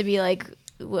serves is to be like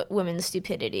women's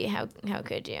stupidity. How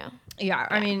could you? Yeah,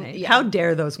 I mean, how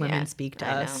dare those women speak to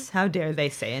us? How dare they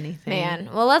say anything? Man,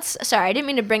 well, sorry, I didn't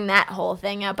mean to bring that whole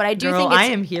thing up, but I do think I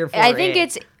am here for it. I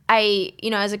think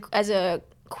as a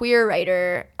queer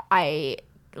writer, I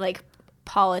like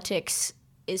politics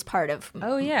is part of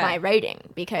my writing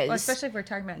because especially if we're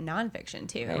talking about nonfiction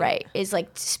too. Right. Is like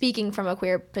speaking from a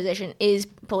queer position is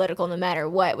political no matter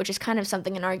what, which is kind of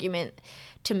an argument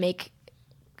to make.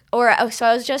 So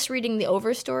I was just reading The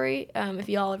Overstory, if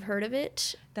y'all have heard of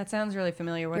it. That sounds really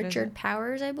familiar. What Richard is it?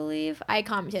 Powers, I believe. I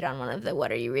commented on one of the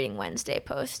What Are You Reading Wednesday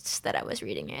posts that I was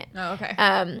reading it. Oh,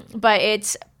 okay. But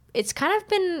it's kind of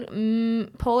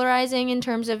been polarizing in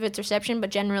terms of its reception,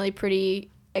 but generally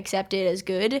pretty accepted as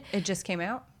good. It just came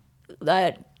out?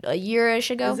 A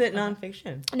year-ish ago. Is it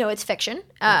nonfiction? No, it's fiction.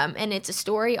 And it's a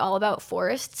story all about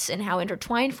forests and how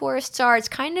intertwined forests are. It's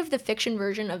kind of the fiction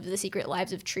version of The Secret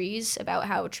Lives of Trees, about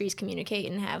how trees communicate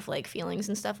and have like feelings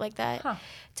and stuff like that. Huh.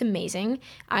 It's amazing.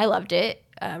 I loved it.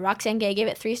 Roxane Gay gave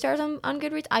it 3 stars on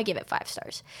Goodreads. I gave it 5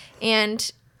 stars. And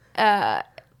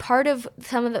part of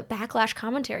some of the backlash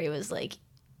commentary was like,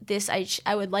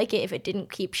 I would like it if it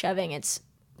didn't keep shoving its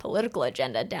political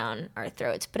agenda down our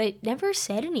throats, but it never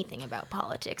said anything about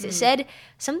politics. It said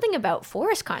something about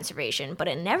forest conservation, but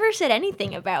it never said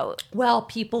anything about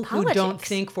people politics. Who don't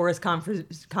think forest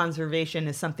conservation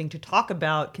is something to talk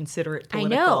about consider it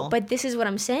political. I know, but this is what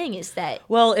I'm saying is that...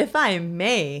 Well, if I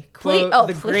may quote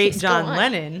the great John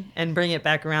Lennon and bring it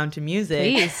back around to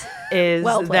music, is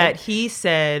that he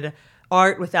said,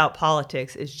 art without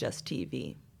politics is just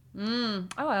TV. Oh,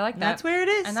 I like that. That's where it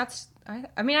is. And that's...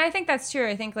 I think that's true.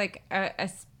 I think like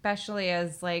especially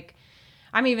as like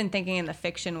I'm even thinking in the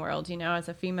fiction world, as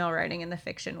a female writing in the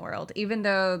fiction world, even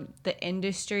though the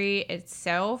industry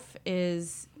itself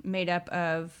is made up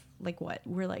of like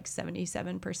we're like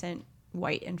 77%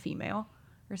 white and female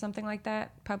or something like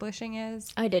that. Publishing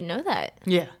is. I didn't know that.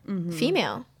 Yeah. Mm-hmm.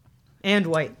 Female. And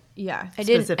white. Yeah, I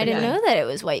didn't know that it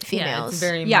was white females. Yeah, it's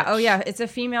very much. Oh yeah, it's a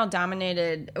female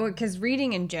dominated. Because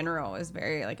reading in general is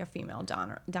very like a female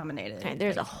dominated. Right,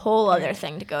 there's a whole other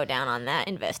thing to go down on that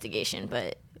investigation,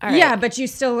 but yeah, but you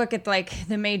still look at like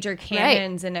the major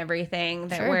canons and everything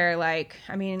that where like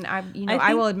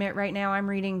I will admit right now I'm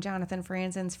reading Jonathan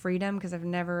Franzen's Freedom because I've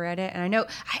never read it and I know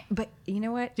but you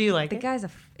know what? Do you like the it? guy's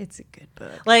it's a good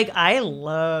book. Like I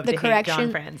love to hate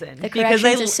John Franzen. The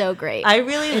Corrections is so great. I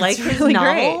really like his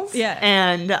novels. Yeah.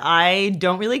 And I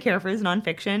don't really care for his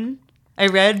nonfiction. I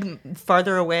read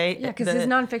Farther Away. Yeah, because his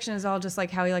nonfiction is all just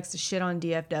like how he likes to shit on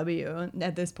DFW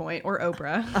at this point, or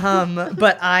Oprah.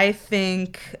 But I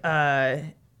think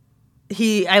I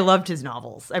loved his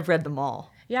novels. I've read them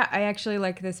all. Yeah, I actually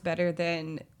like this better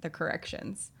than The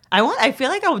Corrections. I feel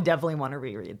like I would definitely want to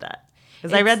reread that.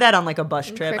 Because I read that on like a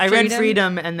bus trip. I read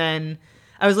Freedom and then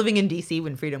I was living in DC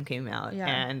when Freedom came out. Yeah.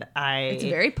 And it's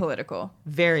very political.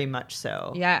 Very much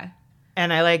so. Yeah.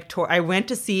 And I went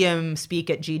to see him speak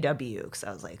at GW because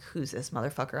I was like, who's this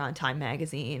motherfucker on Time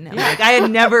Magazine? And like, I had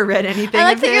never read anything I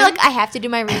like of that him. you're like, I have to do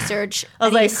my research. I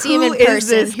was like, see him who in person. is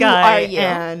this guy? Who are you?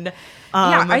 And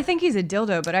Yeah, I think he's a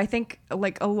dildo, but I think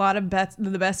like a lot of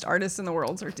the best artists in the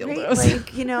world are dildos. Right?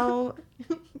 Like, you know,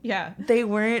 yeah, they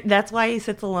weren't. That's why he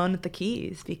sits alone at the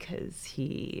keys, because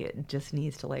he just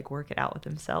needs to like work it out with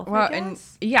himself. Well, and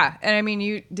I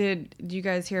mean, did you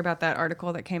guys hear about that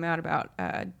article that came out about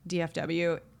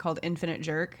DFW called Infinite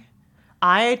Jerk?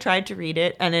 I tried to read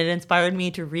it, and it inspired me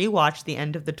to rewatch The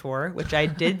End of the Tour, which I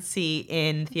did see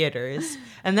in theaters.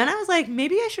 And then I was like,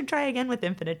 maybe I should try again with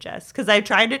Infinite Jest, because I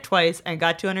tried it twice and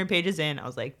got 200 pages in. I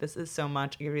was like, this is so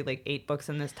much. I could read like 8 books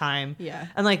in this time. Yeah.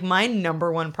 And like my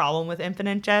number one problem with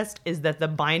Infinite Jest is that the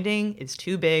binding is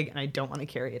too big, and I don't want to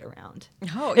carry it around.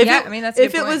 Oh, yeah. I mean, that's a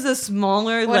if good it point. was a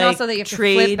smaller, well, like, also that you have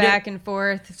trade, to flip back and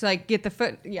forth to like get the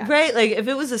foot. Yeah. Right. Like if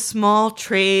it was a small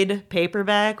trade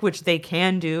paperback, which they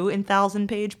can do in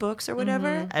 1,000-page books or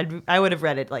whatever, I would have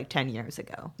read it like 10 years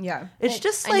ago. Yeah. It's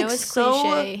just I like know it's so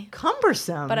cliche,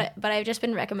 cumbersome. but I've just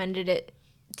been recommended it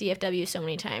DFW so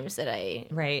many times that I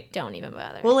don't even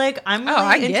bother. Well, like I'm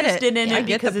really interested in it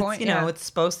because point, it's it's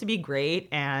supposed to be great,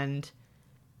 and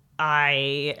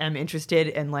I am interested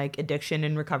in like addiction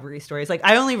and recovery stories. Like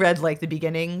I only read like the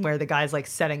beginning where the guy's like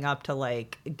setting up to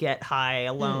like get high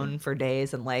alone for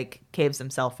days and like caves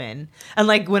himself in. And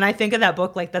like when I think of that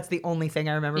book, like that's the only thing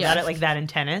I remember about it, like that and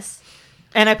tennis.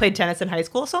 And I played tennis in high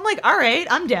school, so I'm like, all right,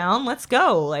 I'm down. Let's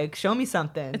go. Like, show me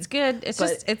something. It's good. It's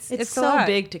But just it's so a lot.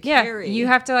 big to carry. Yeah, you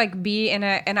have to like be in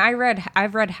a. And I've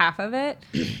read half of it,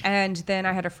 and then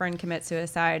I had a friend commit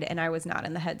suicide, and I was not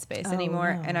in the headspace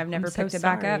anymore, no. and I've never I'm so picked it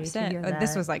back sorry up to since. hear This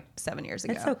that. was like 7 years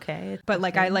ago. It's okay. It's But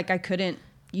like okay. I couldn't.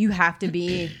 You have to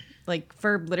be like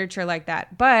for literature like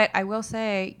that. But I will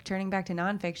say, turning back to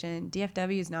nonfiction,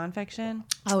 DFW's nonfiction.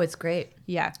 Oh, it's great.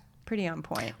 Yeah. Pretty on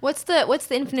point. What's the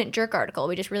Infinite Jerk article?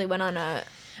 We just really went on a.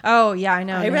 Oh yeah, I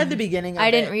know. I read the beginning of I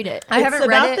it. didn't read it. I haven't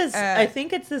read it. This, I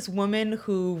think it's this woman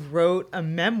who wrote a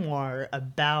memoir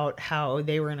about how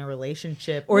they were in a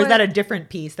relationship, or is that a different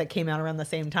piece that came out around the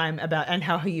same time about and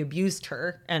how he abused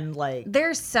her and like.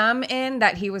 There's some in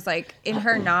that he was like in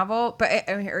her novel, but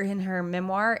or in her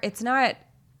memoir. It's not.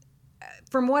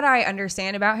 From what I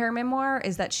understand about her memoir,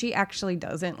 is that she actually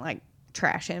doesn't like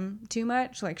trash him too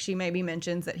much. Like she maybe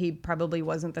mentions that he probably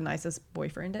wasn't the nicest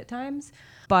boyfriend at times,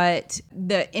 but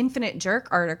the Infinite Jerk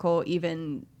article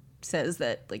even says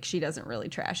that like she doesn't really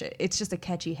trash it. It's just a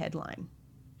catchy headline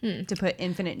to put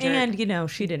Infinite Jerk. And you know,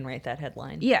 she didn't write that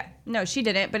headline. Yeah, no, she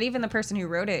didn't. But even the person who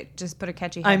wrote it just put a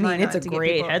catchy headline. I mean, it's on a it to get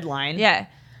great people- headline. Yeah.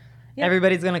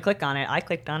 Everybody's gonna click on it. I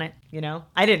clicked on it. You know,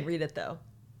 I didn't read it though.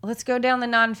 Let's go down the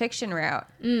nonfiction route.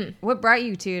 What brought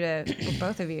you to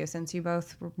both of you, since you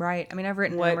both write? I mean, I've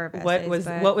written a number of essays.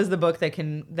 What was the book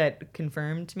that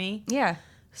confirmed me? Yeah.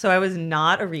 So I was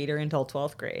not a reader until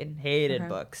 12th grade. Hated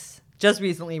books. Just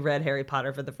recently read Harry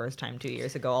Potter for the first time 2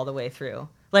 years ago, all the way through.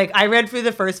 Like I read through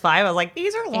the first 5. I was like,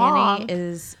 these are long. Annie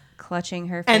is clutching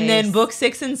her face. And then book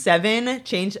 6 and 7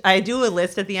 changed. I do a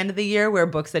list at the end of the year where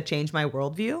books that changed my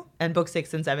worldview, and book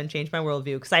 6 and 7 changed my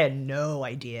worldview because I had no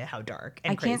idea how dark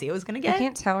and crazy it was going to get. I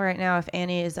can't tell right now if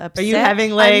Annie is upset. Are you having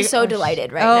like? I'm so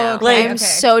delighted right now. okay, I'm okay.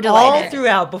 so all delighted.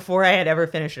 throughout before I had ever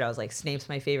finished it, I was like, Snape's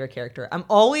my favorite character. I'm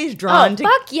always drawn to.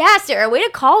 Fuck yeah, Sarah. Way to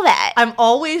call that. I'm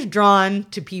always drawn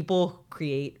to people who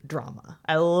create drama.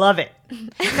 I love it.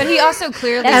 But he also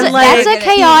clearly That's, And, a, like, that's a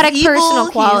chaotic he's evil, personal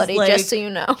he's, quality, like- just so you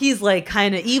know. He's like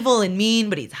kind of evil and mean,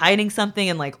 but he's hiding something.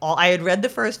 And like I had read the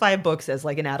first 5 books as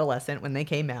like an adolescent when they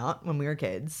came out when we were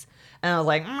kids. And I was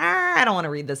like, I don't want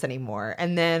to read this anymore.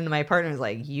 And then my partner was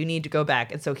like, you need to go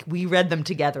back. And so we read them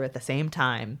together at the same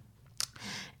time.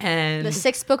 And The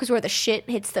 6th book is where the shit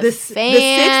hits the the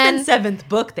fan. 6th and 7th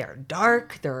book, they're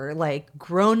dark, they're like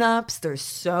grown-ups, there's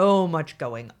so much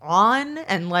going on,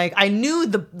 and like I knew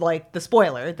the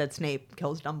spoiler that Snape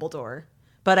kills Dumbledore,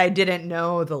 but I didn't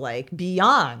know the like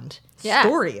beyond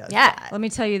story of that. Let me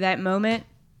tell you that moment.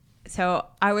 So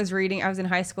I was in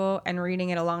high school and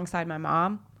reading it alongside my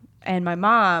mom. And my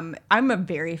mom, I'm a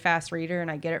very fast reader and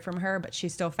I get it from her, but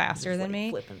she's still faster than me.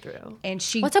 Flipping through. And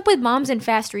she What's up with moms and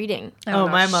fast reading? Oh,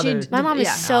 my mother. My mom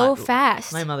is so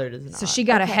fast. My mother does not. So she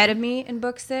got ahead of me in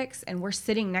book 6 and we're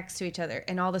sitting next to each other.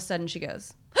 And all of a sudden she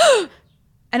goes,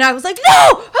 and I was like, no!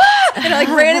 Ah! And I like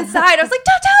ran inside. I was like,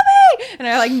 don't tell me! And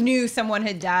I like knew someone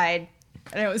had died.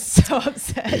 And I was so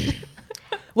upset.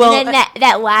 well, And then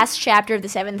that last chapter of the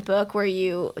 7th book where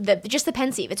just the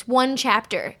pensieve, it's one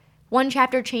chapter. One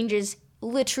chapter changes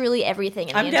literally everything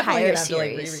in I'm the definitely entire gonna have to like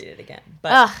series. reread it again.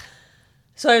 But Ugh.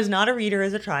 so I was not a reader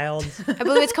as a child. I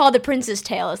believe it's called The Prince's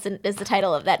Tale is the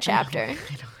title of that chapter.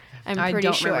 I'm I pretty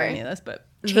don't sure. remember any of this, but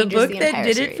The Changes book the that entire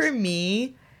did series. it for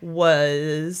me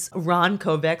was Ron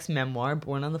Kovac's memoir,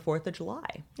 Born on the 4th of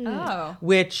July. oh.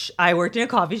 Which I worked in a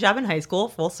coffee shop in high school,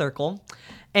 full circle.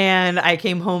 And I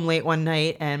came home late one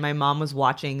night and my mom was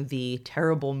watching the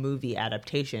terrible movie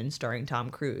adaptation starring Tom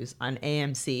Cruise on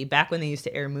AMC back when they used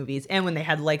to air movies and when they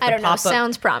had like the pop-up.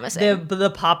 Sounds promising. The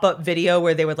pop-up video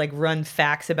where they would like run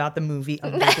facts about the movie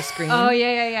under the screen. Oh,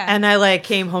 yeah. And I like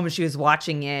came home and she was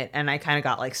watching it and I kind of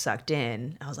got like sucked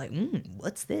in. I was like,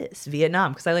 what's this?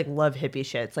 Vietnam. Because I like love hippie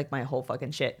shit. It's like my whole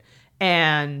fucking shit.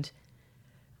 And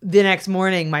the next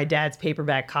morning, my dad's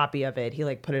paperback copy of it, he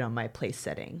like put it on my place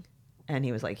setting. And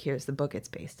he was like, here's the book it's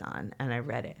based on. And I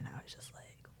read it and I was just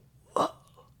like, whoa.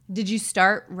 Did you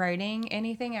start writing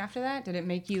anything after that? Did it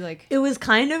make you like... It was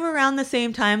kind of around the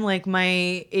same time. Like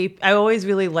I always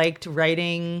really liked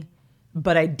writing,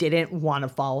 but I didn't want to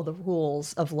follow the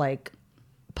rules of like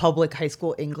public high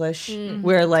school English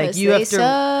where like you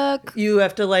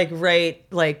have to like write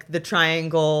like the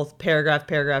triangle paragraph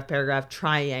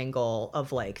triangle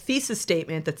of like thesis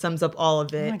statement that sums up all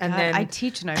of it. Oh and then I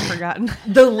teach and I've forgotten.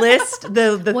 The list,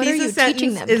 the What are you thesis sentence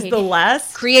teaching them, is Katie? the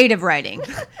last. Creative writing,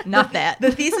 not that.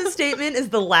 The thesis statement is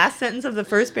the last sentence of the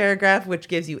first paragraph, which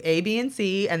gives you A, B, and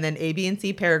C, and then A, B, and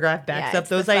C paragraph backs up it's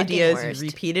the those fucking ideas. worst. You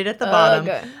repeat it at the bottom.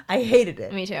 Good. I hated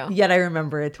it. Me too. Yet I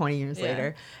remember it 20 years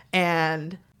later.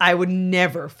 And I would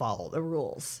never follow the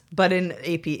rules. But in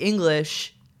AP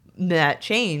English, that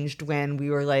changed when we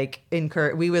were like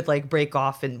we would like break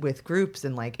off with groups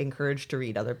and like encouraged to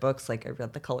read other books. Like I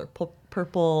read The Color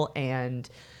Purple and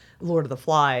Lord of the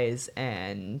Flies,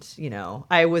 and you know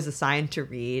I was assigned to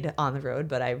read on the road,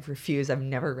 but I refuse. I've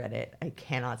never read it. I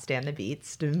cannot stand the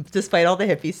beats, despite all the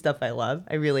hippie stuff I love.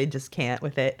 I really just can't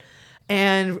with it.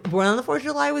 And Born on the 4th of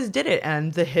July did it,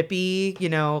 and the hippie, you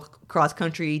know, cross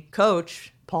country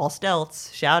coach Paul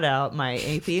Stelz, shout out, my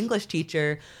AP English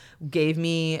teacher, gave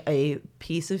me a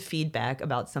piece of feedback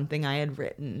about something I had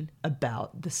written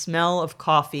about the smell of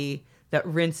coffee that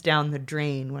rinsed down the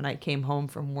drain when I came home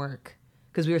from work.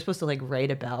 Because we were supposed to like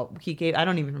write about, I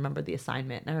don't even remember the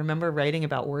assignment. I remember writing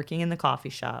about working in the coffee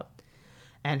shop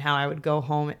and how I would go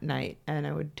home at night and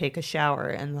I would take a shower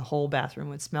and the whole bathroom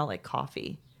would smell like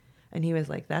coffee. And he was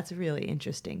like, that's a really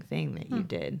interesting thing that you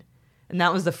did. And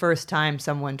that was the first time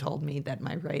someone told me that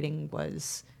my writing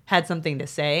had something to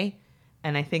say.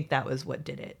 And I think that was what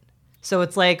did it. So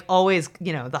it's like always,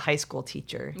 you know, the high school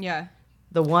teacher. Yeah.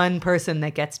 The one person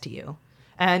that gets to you.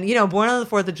 And, you know, Born on the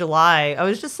 4th of July, I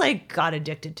was just like got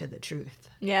addicted to the truth.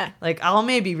 Yeah. Like I'll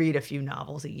maybe read a few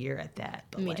novels a year at that.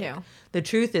 But Me like, too. The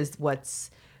truth is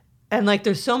and like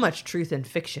there's so much truth in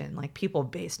fiction. Like people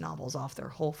base novels off their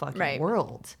whole fucking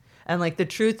world. And like the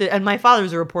truth, and my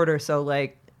father's a reporter, so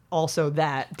like also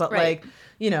that. But like,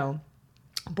 you know,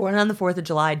 Born on the 4th of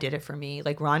July did it for me.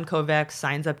 Like Ron Kovacs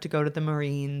signs up to go to the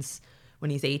Marines when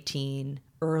he's 18,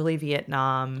 early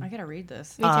Vietnam. I gotta read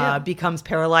this. Becomes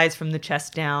paralyzed from the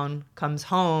chest down, comes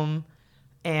home,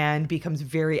 and becomes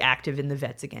very active in the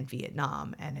Vets Against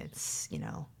Vietnam. And it's, you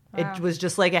know, it was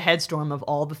just like a headstorm of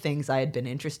all the things I had been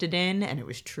interested in, and it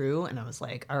was true. And I was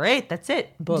like, all right, that's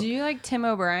it. Book. Do you like Tim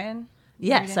O'Brien?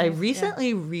 Yes, I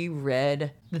recently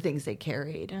reread The Things They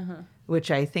Carried, which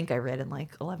I think I read in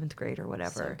like 11th grade or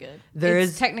whatever. So good.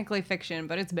 It's technically fiction,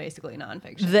 but it's basically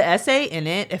nonfiction. The essay in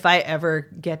it, if I ever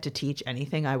get to teach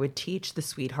anything, I would teach The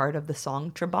Sweetheart of the Song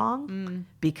Trebong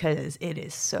because it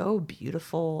is so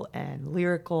beautiful and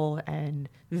lyrical and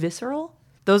visceral.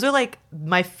 Those are like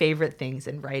my favorite things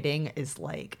in writing is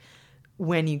like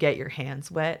when you get your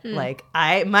hands wet. Like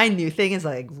my new thing is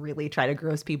like really try to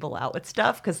gross people out with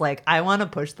stuff because like I want to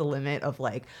push the limit of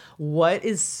like what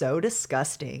is so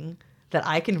disgusting that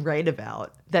I can write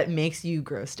about that makes you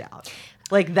grossed out.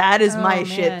 Like that is my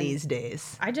shit these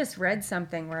days. I just read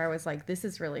something where I was like, this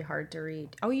is really hard to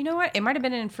read. Oh, you know what? It might have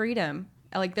been in Freedom.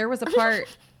 Like there was a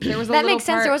part. There was a that little makes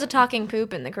sense. part- There was a talking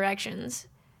poop in the corrections.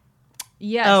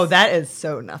 Yes. Oh, that is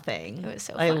so nothing. It was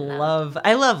so I fun, though.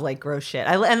 love like gross shit.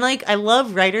 I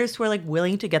love writers who are like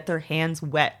willing to get their hands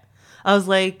wet. I was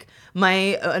like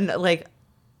I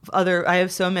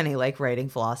have so many like writing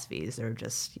philosophies that are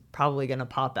just probably gonna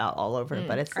pop out all over.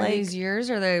 But it's Are like these yours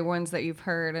or are they ones that you've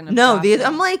heard? And no,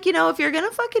 I'm like, you know, if you're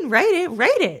gonna fucking write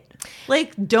it.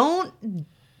 Like don't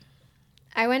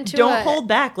hold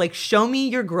back. Like show me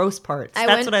your gross parts.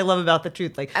 That's what I love about the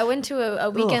truth. Like I went to a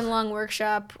weekend long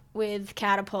workshop with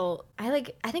Catapult. I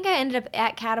think I ended up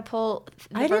at Catapult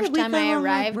the first time I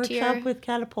arrived here. With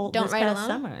Catapult Don't this write past alone?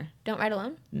 summer. Don't Write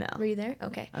Alone? No. Were you there?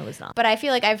 Okay. I was not. But I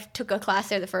feel like I took a class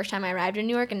there the first time I arrived in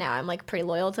New York, and now I'm like pretty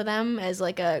loyal to them as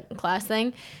like a class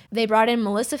thing. They brought in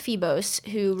Melissa Phoebos,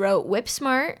 who wrote Whip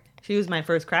Smart. She was my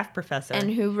first craft professor.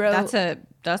 And who wrote... That's a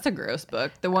That's a gross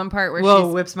book. The one part where Whoa,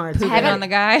 she's Whip Smart. pooping on the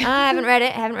guy. I haven't read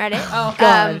it. Oh,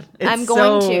 God. I'm It's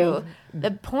going so to.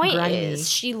 The point grimy. is,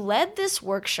 she led this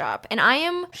workshop, and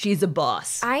She's a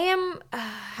boss.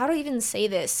 how do I even say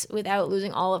this without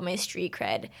losing all of my street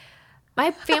cred?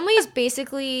 My family is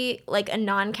basically like a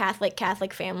non-Catholic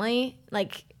Catholic family.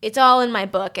 Like, it's all in my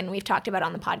book, and we've talked about it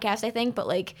on the podcast, I think, but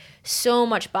like so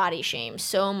much body shame,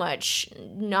 so much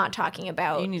not talking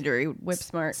about You need to read Whip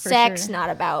Smart for sex, sure. not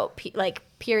about like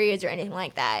periods or anything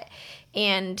like that.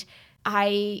 And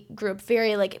I grew up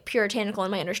very like puritanical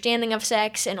in my understanding of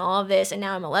sex and all of this, and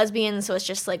now I'm a lesbian, so it's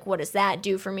just like, what does that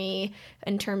do for me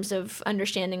in terms of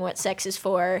understanding what sex is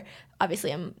for?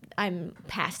 Obviously, I'm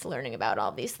past learning about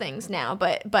all these things now,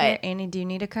 but Here, Annie, do you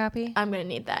need a copy? I'm gonna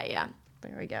need that, yeah.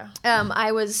 There we go.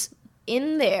 I was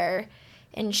in there,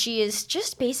 and she is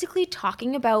just basically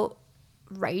talking about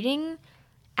writing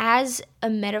as a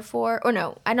metaphor, or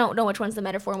no, I don't know which one's the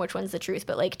metaphor and which one's the truth,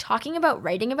 but like talking about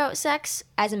writing about sex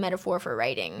as a metaphor for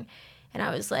writing. And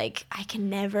I was like, I could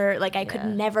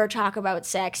never talk about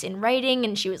sex in writing.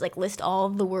 And she was like, list all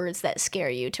of the words that scare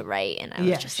you to write. And I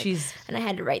was just like, and I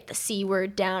had to write the C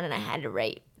word down, and I had to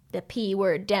write the P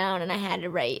word down, and I had to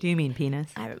write. Do you mean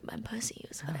penis? My pussy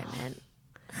was what I meant.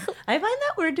 I find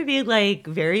that word to be like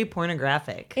very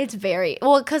pornographic. It's very,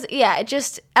 well, because, yeah, I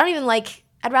don't even like,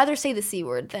 I'd rather say the C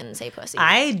word than say pussy.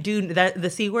 I do that. The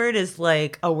C word is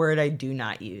like a word I do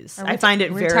not use. I find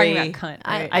it We're very. talking about cunt,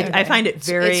 right? I find it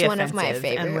very It's offensive. one of my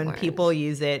favorite and when words. people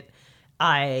use it,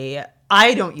 I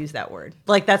don't use that word.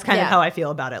 Like, that's kind of Yeah. how I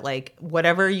feel about it. Like,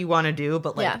 whatever you want to do,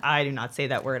 but like, Yeah. I do not say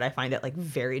that word. I find it like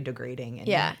very degrading. And,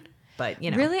 Yeah. But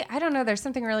you know, Really? I don't know. There's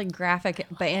something really graphic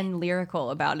and lyrical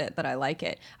about it that I like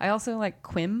it. I also like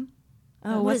quim.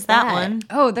 oh, What what's is that that? one?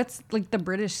 Oh, that's like the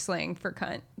British slang for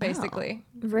cunt, basically.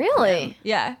 Really?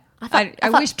 Yeah. I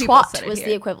thought wish people twat said it was here.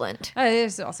 the equivalent. It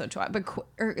is also twat, but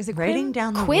or is it Writing quim?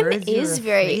 down the Quim words you're is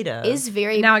very afraid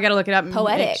of. Now I got to look it up and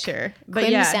poetic. make sure. But Quim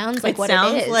yeah, sounds like it what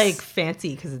sounds it is. like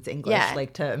fancy because it's English. Yeah.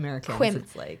 Like to Americans, Quim.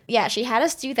 it's like Yeah, she had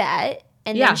us do that,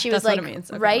 and Yeah, then she was that's what like, it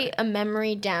means. Okay, write okay. a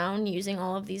memory down using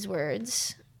all of these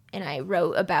words. And I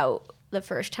wrote about the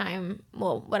first time,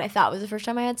 well, what I thought was the first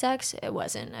time I had sex. It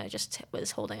wasn't. I just was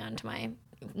holding on to my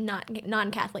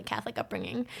non-Catholic Catholic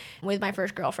upbringing with my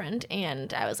first girlfriend,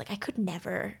 and I was like, I could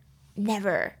never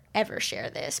ever share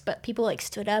this. But people like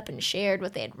stood up and shared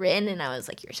what they had written, and I was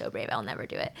like, you're so brave, I'll never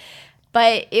do it.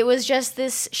 But it was just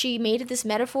this, she made it this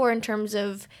metaphor in terms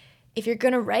of, if you're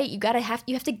gonna write, you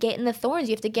have to get in the thorns,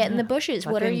 you have to get in the bushes.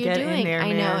 What are fucking you get in doing? there, I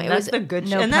know man. it That's was the good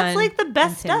shit, no and that's pun like the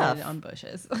best intended stuff. on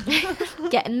bushes.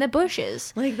 get in the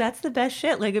bushes. Like, that's the best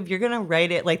shit. Like, if you're gonna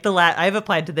write it, like I've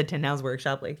applied to the Tin House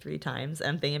Workshop like 3 times.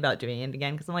 I'm thinking about doing it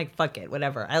again because I'm like, fuck it,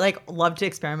 whatever. I like love to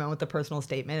experiment with the personal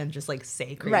statement and just like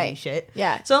say crazy Right. shit.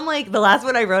 Yeah. So I'm like, the last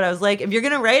one I wrote, I was like, if you're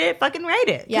gonna write it, fucking write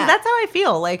it. 'Cause Yeah. that's how I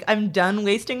feel. Like, I'm done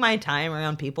wasting my time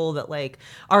around people that like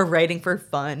are writing for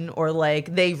fun, or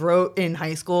like they wrote in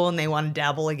high school and they want to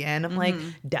dabble again. I'm like,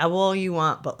 dabble all you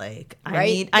want, but like, I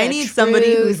Write need the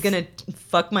somebody who's truth. gonna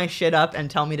fuck my shit up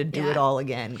and tell me to do Yeah. it all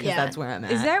again, because Yeah. that's where I'm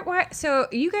at. Is that why? So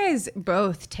you guys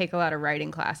both take a lot of writing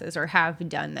classes or have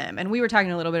done them, and we were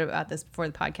talking a little bit about this before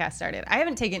the podcast started. I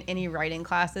haven't taken any writing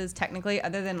classes technically,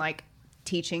 other than like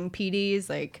teaching PDs,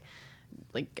 like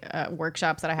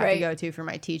workshops that I have Right. to go to for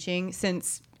my teaching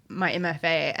since my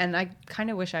MFA, and I kind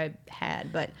of wish I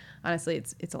had, but honestly,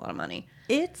 it's a lot of money.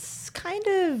 It's kind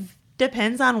of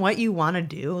depends on what you want to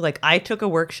do. Like, I took a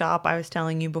workshop, I was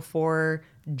telling you before,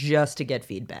 just to get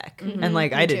feedback. And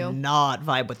like, I did too. not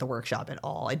vibe with the workshop at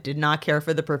all. I did not care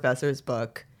for the professor's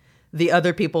book. The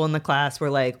other people in the class were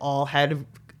like all had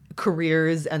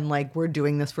careers and like we're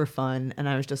doing this for fun. And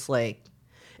I was just like,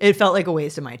 it felt like a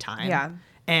waste of my time. Yeah.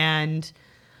 And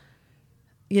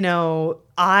you know,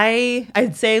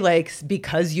 I'd say like,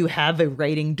 because you have a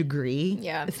writing degree,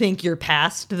 Yeah. I think you're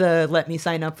past the let me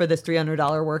sign up for this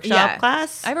 $300 workshop Yeah.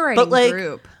 class. I have a writing But, like,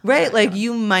 group. Right. Like,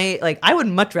 you might, like, I would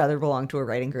much rather belong to a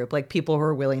writing group. Like, people who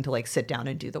are willing to like sit down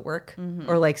and do the work,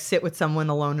 or like sit with someone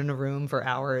alone in a room for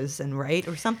hours and write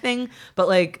or something. But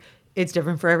like, it's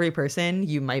different for every person.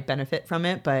 You might benefit from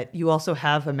it, but you also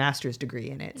have a master's degree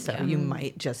in it. So you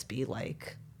might just be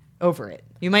like over it.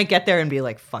 You might get there and be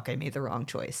like, fuck, I made the wrong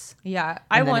choice. Yeah, And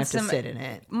I then want have to some. sit in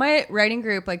it. My writing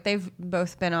group, like they've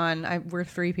both been on. We're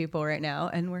 3 people right now,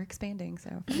 and we're expanding.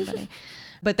 So, if anybody.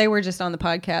 But they were just on the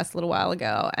podcast a little while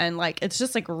ago, and like it's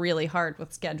just like really hard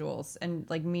with schedules and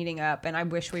like meeting up. And I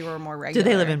wish we were more Do regular.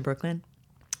 they live in Brooklyn?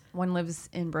 One lives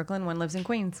in Brooklyn, one lives in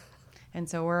Queens, and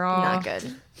so we're all Not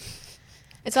good.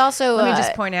 It's also Let me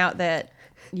just point out that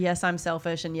yes, I'm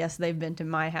selfish, and yes, they've been to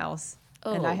my house,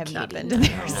 and I have not been to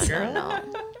theirs. No.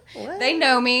 They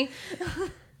know me.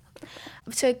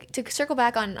 So to circle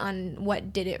back on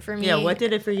what did it for me. Yeah, what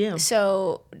did it for you?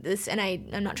 So this, and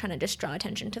I'm not trying to just draw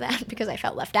attention to that because I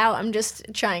felt left out. I'm just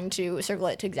trying to circle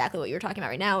it to exactly what you're talking about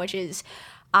right now, which is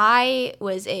I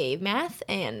was a math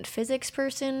and physics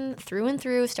person through and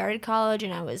through, started college,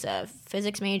 and I was a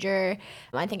physics major.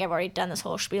 I think I've already done this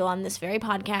whole spiel on this very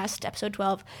podcast, episode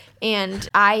 12. And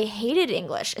I hated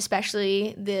English,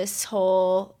 especially this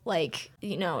whole,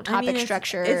 topic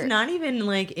structure. It's not even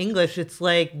like English. It's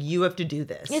like you have to do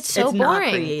this. It's so boring. Not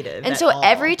creative. And so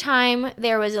every time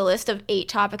there was a list of 8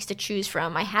 topics to choose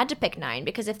from, I had to pick 9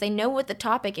 because if they know what the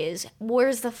topic is,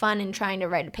 where's the fun in trying to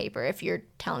write a paper if you're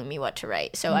telling me what to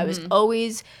write? So I was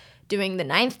always doing the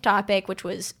 9th topic, which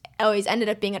was always ended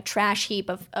up being a trash heap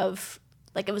of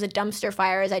like it was a dumpster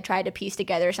fire as I tried to piece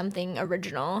together something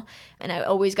original. And I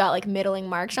always got like middling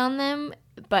marks on them,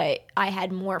 but I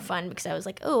had more fun because I was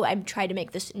like, oh, I tried to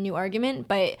make this new argument.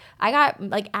 But I got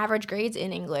like average grades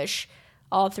in English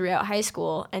all throughout high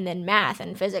school, and then math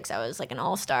and physics, I was like an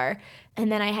all-star.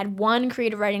 And then I had one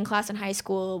creative writing class in high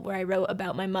school where I wrote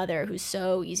about my mother, who's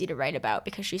so easy to write about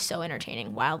because she's so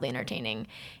entertaining, wildly entertaining.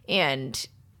 And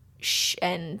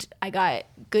I got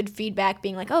good feedback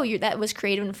being like, oh, that was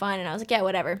creative and fun. And I was like, yeah,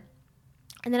 whatever.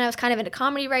 And then I was kind of into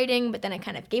comedy writing, but then I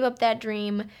kind of gave up that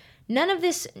dream. None of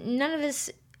this,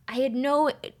 I had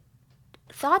no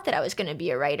thought that I was going to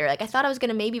be a writer. Like I thought I was going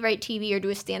to maybe write TV or do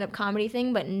a stand-up comedy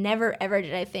thing, but never ever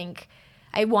did I think.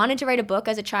 I wanted to write a book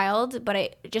as a child, but I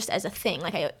just as a thing.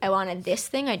 Like I wanted this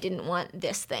thing. I didn't want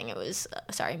this thing. It was,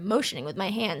 motioning with my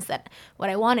hands. That what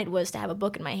I wanted was to have a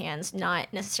book in my hands,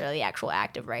 not necessarily the actual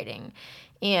act of writing.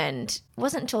 And it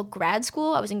wasn't until grad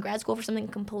school. I was in grad school for something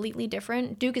completely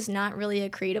different. Duke is not really a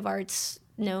creative arts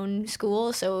known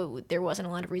school, so there wasn't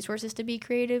a lot of resources to be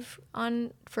creative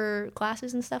on for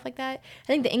classes and stuff like that. I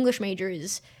think the English major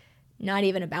is not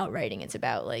even about writing. It's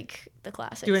about like the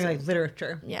classics. Doing like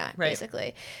literature. Yeah, right.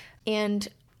 Basically. And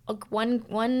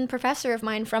one professor of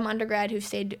mine from undergrad who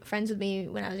stayed friends with me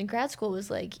when I was in grad school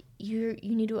was like, you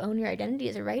need to own your identity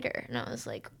as a writer. And I was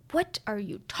like, what are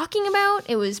you talking about?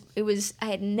 It was I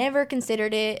had never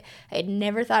considered it. I had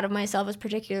never thought of myself as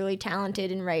particularly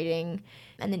talented in writing.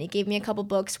 And then he gave me a couple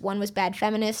books. One was Bad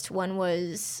Feminist. One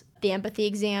was The Empathy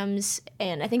Exams.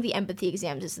 And I think The Empathy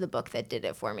Exams is the book that did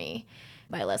it for me,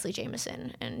 by Leslie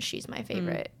Jameson, and she's my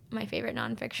favorite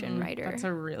nonfiction writer. That's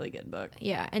a really good book.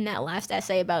 Yeah, and that last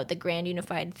essay about the grand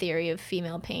unified theory of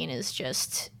female pain is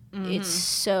just, it's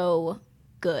so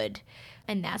good.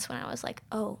 And that's when I was like,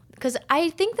 oh, because I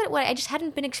think that I just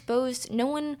hadn't been exposed. No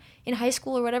one in high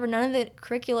school or whatever, none of the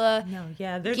curricula. No,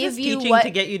 yeah, they're just teaching to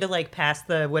get you to like pass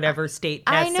the whatever state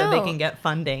test so they can get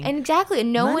funding. And exactly,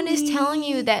 no one is telling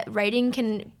you that writing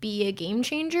can be a game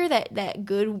changer. That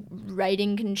good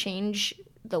writing can change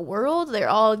the world. They're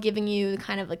all giving you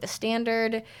kind of like the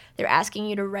standard. They're asking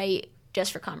you to write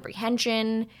just for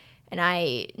comprehension. And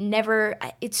I'm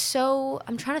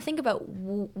trying to think about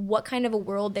what kind of a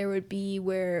world there would be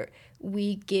where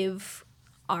we give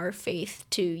our faith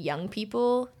to young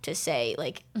people to say,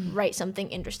 like, write something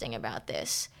interesting about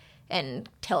this and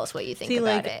tell us what you think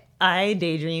about it. I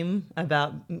daydream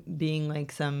about being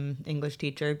like some English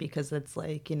teacher because it's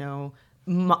like,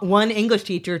 one English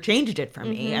teacher changed it for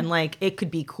me. And like, it could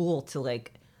be cool to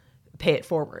like pay it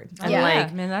forward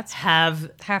and that's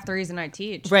have half the reason I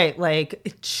teach, right?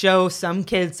 Like show some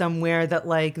kid somewhere that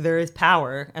like there is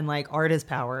power and like art is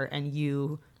power and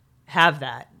you have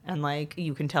that and like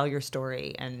you can tell your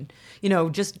story and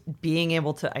just being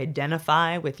able to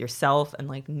identify with yourself and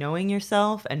like knowing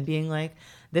yourself and being like,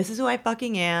 this is who I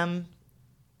fucking am,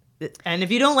 and if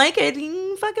you don't like it, you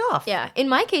can fuck off. Yeah, in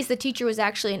my case the teacher was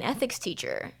actually an ethics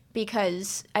teacher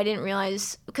because I didn't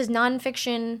realize, because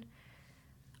nonfiction,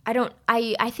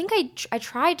 I think I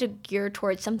tried to gear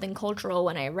towards something cultural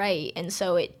when I write, and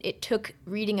so it took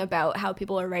reading about how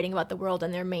people are writing about the world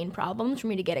and their main problems for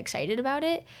me to get excited about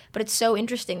it. But it's so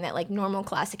interesting that like normal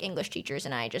classic English teachers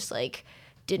and I just like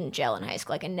didn't gel in high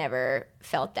school. Like I never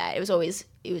felt that. It was always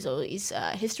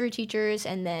history teachers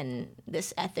and then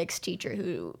this ethics teacher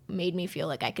who made me feel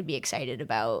like I could be excited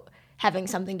about having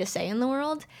something to say in the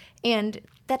world. And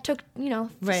that took,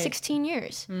 16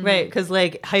 years. Right, because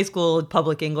like high school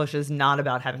public English is not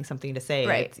about having something to say.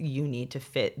 Right. It's, you need to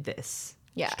fit this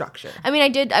structure. I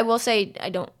mean, I will say, I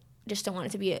don't want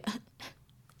it to be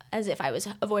as if I was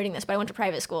avoiding this, but I went to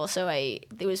private school, so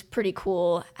it was pretty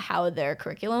cool how their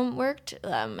curriculum worked.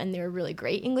 And they were really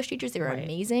great English teachers. They were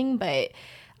amazing, but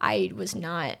I was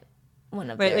not one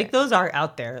of right, like those are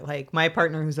out there. Like my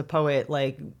partner who's a poet,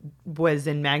 like was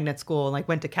in magnet school and like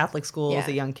went to Catholic school as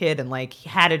a young kid and like he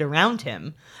had it around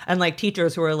him. And like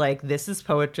teachers who were like, this is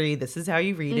poetry, this is how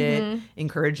you read it,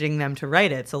 encouraging them to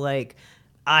write it. So like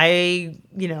I,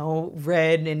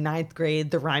 read in 9th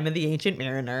grade The Rime of the Ancient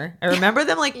Mariner. I remember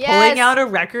them like pulling out a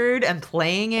record and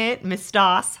playing it, Miss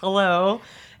Stoss, hello.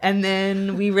 And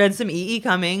then we read some E.E.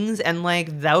 Cummings and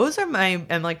like those are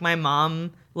my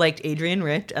mom liked Adrienne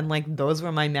Rich, and like those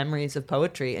were my memories of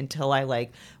poetry until I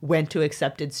like went to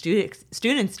accepted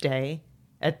students day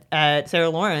at Sarah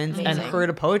Lawrence and heard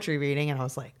a poetry reading, and I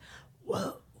was like,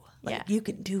 whoa, like you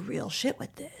can do real shit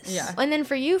with this. Yeah. And then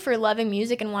for you, for loving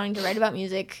music and wanting to write about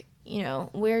music,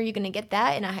 where are you going to get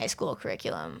that in a high school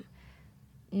curriculum?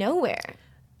 Nowhere.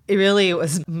 It really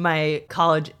was my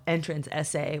college entrance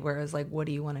essay where I was like, what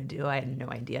do you want to do? I had no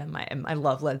idea. I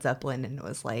love Led Zeppelin, and it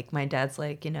was like, my dad's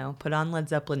like, put on Led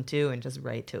Zeppelin 2 and just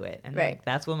write to it. And like,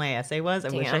 that's what my essay was. I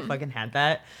wish I fucking had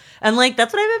that. And like,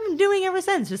 that's what I've been doing ever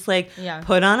since. Just like,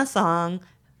 put on a song,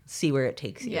 see where it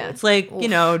takes you. Yeah. It's like,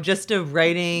 just a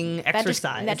writing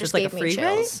exercise. That just like a free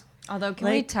write. Although, can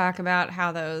we talk about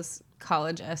how those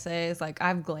college essays, like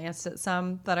I've glanced at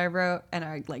some that I wrote and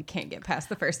I like can't get past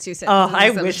the first 2 sentences. Oh, I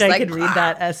wish I could read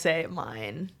that essay of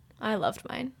mine. I loved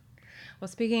mine. Well,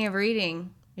 speaking of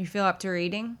reading, you feel up to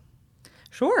reading?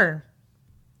 Sure.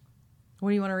 What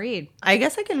do you want to read? I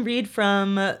guess I can read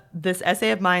from this essay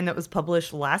of mine that was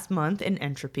published last month in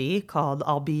Entropy called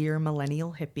I'll Be Your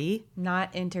Millennial Hippie.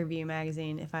 Not Interview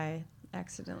magazine, if I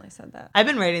accidentally said that. I've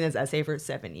been writing this essay for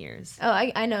 7 years. Oh,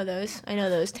 I know those. I know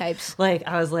those types. Like,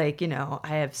 I was like, I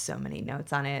have so many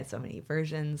notes on it, so many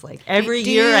versions. Like, every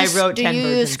year I wrote 10 versions. Do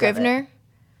you use Scrivener?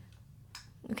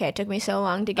 Okay, it took me so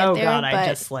long to get there, God,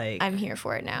 but I'm here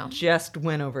for it now. Just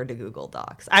went over to Google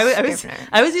Docs. I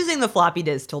was using the floppy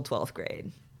disk till 12th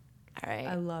grade. All right.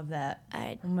 I love that.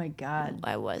 Oh my God.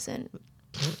 I wasn't.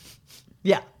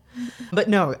 Yeah. But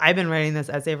no, I've been writing this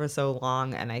essay for so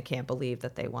long, and I can't believe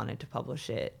that they wanted to publish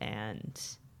it. And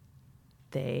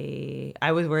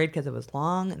I was worried because it was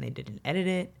long, and they didn't edit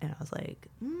it. And I was like,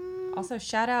 Also,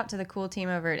 shout out to the cool team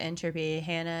over at Entropy,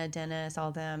 Hannah, Dennis,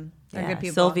 all them. They're good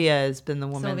people. Sylvia has been the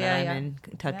woman that I'm in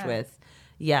touch with.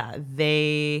 Yeah,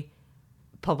 they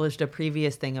published a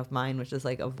previous thing of mine, which is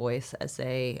like a voice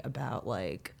essay about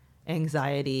like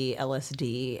anxiety,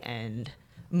 LSD, and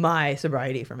my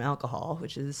sobriety from alcohol,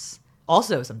 which is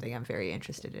also something I'm very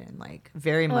interested in. Like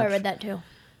very much. I read that too.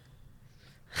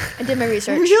 I did my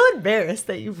research. I'm so embarrassed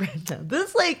that you read them.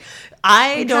 This like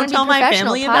I don't tell my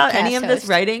family about any of this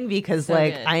writing because so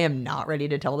like good. I am not ready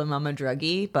to tell them I'm a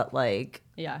druggie, but like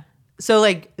so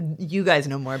like you guys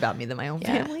know more about me than my own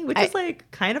family, which is like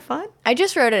kind of fun. I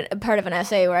just wrote a part of an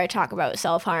essay where I talk about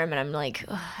self-harm, and I'm like,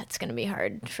 it's gonna be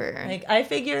hard for like I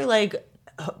figure like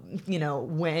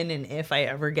when and if I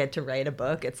ever get to write a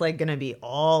book, it's like gonna be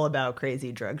all about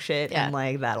crazy drug shit, and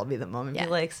like that'll be the moment. Be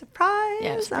like,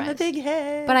 surprise, I'm a big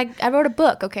hit. But I wrote a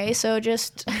book, okay, so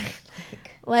just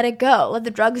let it go, let the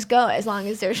drugs go, as long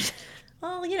as there's.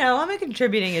 Well, I'm a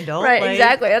contributing adult, right? Like,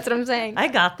 exactly, that's what I'm saying. I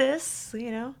got this,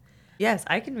 Yes,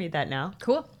 I can read that now.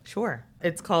 Cool, sure.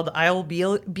 It's called "I'll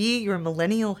Be Your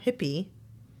Millennial Hippie,"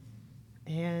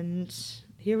 and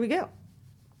here we go.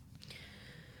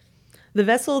 The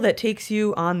vessel that takes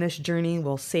you on this journey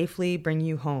will safely bring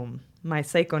you home. My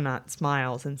psychonaut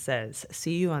smiles and says,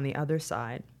 see you on the other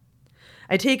side.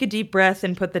 I take a deep breath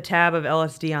and put the tab of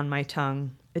LSD on my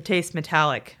tongue. It tastes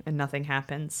metallic and nothing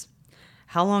happens.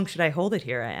 How long should I hold it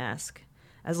here, I ask.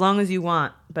 As long as you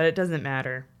want, but it doesn't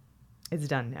matter. It's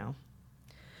done now.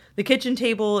 The kitchen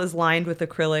table is lined with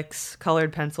acrylics,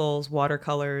 colored pencils,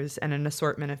 watercolors, and an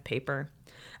assortment of paper.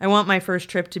 I want my first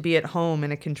trip to be at home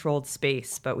in a controlled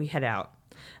space, but we head out.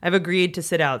 I've agreed to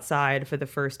sit outside for the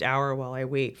first hour while I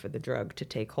wait for the drug to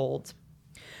take hold.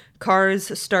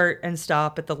 Cars start and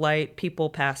stop at the light, people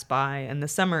pass by, and the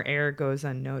summer air goes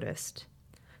unnoticed.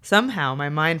 Somehow, my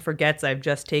mind forgets I've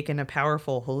just taken a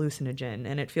powerful hallucinogen,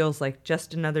 and it feels like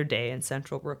just another day in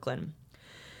central Brooklyn.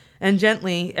 And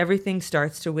gently, everything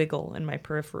starts to wiggle in my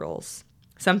peripherals.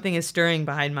 Something is stirring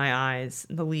behind my eyes,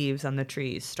 and the leaves on the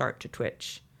trees start to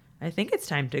twitch. I think it's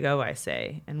time to go, I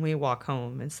say, and we walk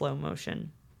home in slow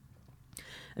motion.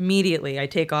 Immediately, I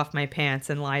take off my pants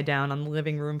and lie down on the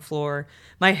living room floor,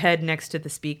 my head next to the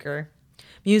speaker.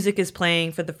 Music is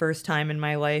playing for the first time in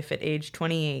my life at age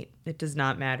 28. It does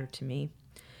not matter to me.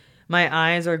 My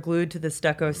eyes are glued to the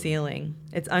stucco ceiling.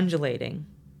 It's undulating.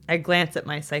 I glance at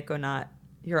my psychonaut.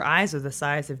 Your eyes are the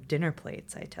size of dinner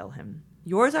plates, I tell him.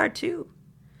 Yours are too.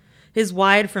 His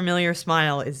wide, familiar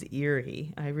smile is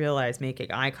eerie. I realize making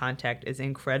eye contact is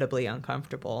incredibly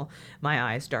uncomfortable. My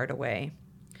eyes dart away.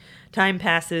 Time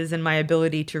passes and my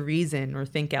ability to reason or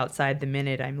think outside the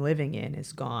minute I'm living in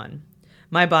is gone.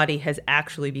 My body has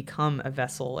actually become a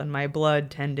vessel, and my blood,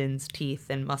 tendons, teeth,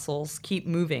 and muscles keep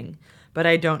moving, but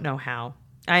I don't know how.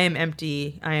 I am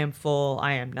empty, I am full,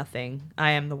 I am nothing.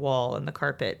 I am the wall and the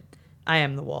carpet. I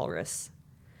am the walrus.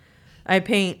 I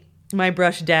paint. My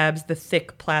brush dabs the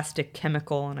thick plastic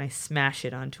chemical, and I smash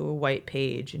it onto a white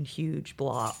page in huge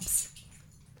blobs.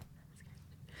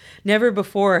 Never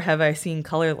before have I seen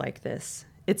color like this.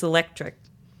 It's electric.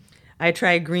 I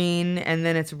try green, and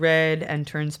then it's red and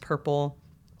turns purple.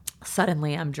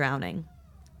 Suddenly, I'm drowning.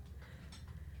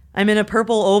 I'm in a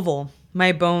purple oval.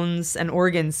 My bones and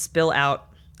organs spill out.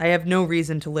 I have no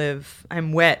reason to live.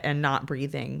 I'm wet and not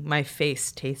breathing. My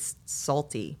face tastes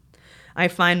salty. I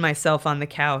find myself on the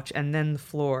couch and then the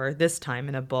floor, this time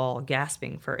in a ball,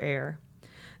 gasping for air.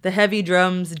 The heavy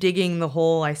drums digging the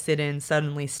hole I sit in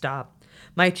suddenly stop.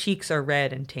 My cheeks are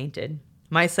red and tainted.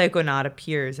 My psychonaut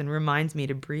appears and reminds me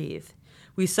to breathe.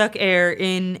 We suck air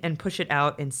in and push it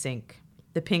out in sync.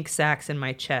 The pink sacs in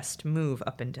my chest move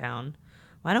up and down.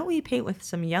 Why don't we paint with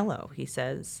some yellow, he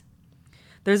says.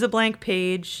 There's a blank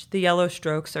page. The yellow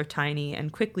strokes are tiny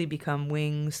and quickly become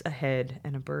wings, a head,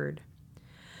 and a bird.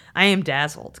 I am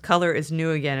dazzled. Color is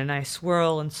new again, and I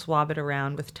swirl and swab it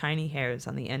around with tiny hairs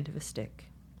on the end of a stick.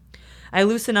 I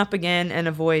loosen up again and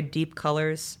avoid deep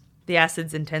colors. The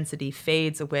acid's intensity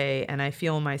fades away, and I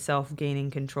feel myself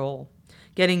gaining control,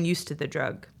 getting used to the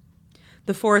drug.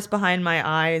 The force behind my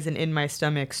eyes and in my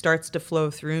stomach starts to flow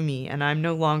through me, and I'm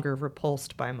no longer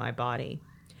repulsed by my body.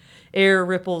 Air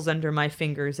ripples under my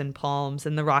fingers and palms,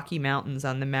 and the Rocky Mountains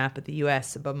on the map of the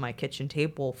U.S. above my kitchen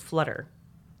table flutter.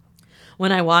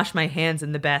 When I wash my hands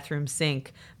in the bathroom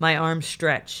sink, my arms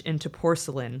stretch into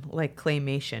porcelain like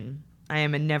claymation. I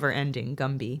am a never-ending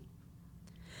Gumby.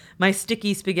 My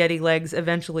sticky spaghetti legs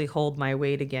eventually hold my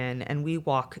weight again, and we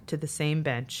walk to the same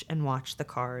bench and watch the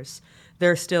cars.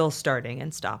 They're still starting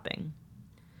and stopping.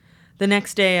 The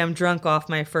next day, I'm drunk off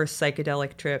my first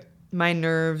psychedelic trip. My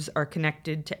nerves are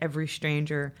connected to every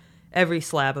stranger, every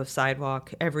slab of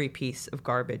sidewalk, every piece of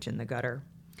garbage in the gutter.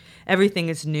 Everything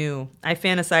is new. I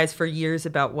fantasized for years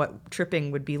about what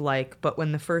tripping would be like, but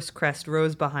when the first crest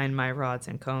rose behind my rods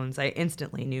and cones, I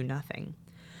instantly knew nothing.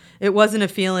 It wasn't a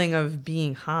feeling of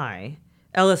being high.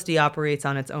 LSD operates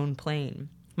on its own plane.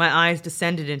 My eyes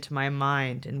descended into my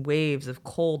mind, and waves of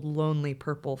cold, lonely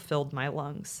purple filled my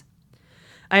lungs.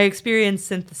 I experienced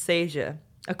synesthesia,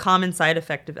 a common side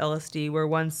effect of LSD where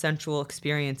one sensual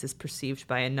experience is perceived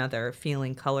by another,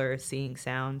 feeling color, seeing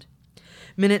sound.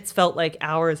 Minutes felt like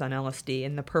hours on LSD,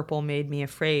 and the purple made me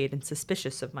afraid and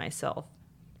suspicious of myself.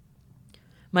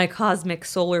 My cosmic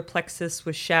solar plexus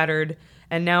was shattered,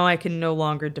 and now I can no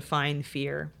longer define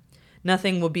fear.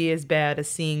 Nothing will be as bad as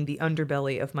seeing the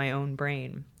underbelly of my own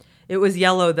brain. It was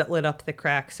yellow that lit up the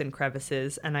cracks and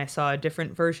crevices, and I saw a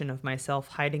different version of myself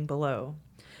hiding below.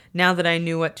 Now that I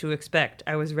knew what to expect,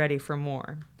 I was ready for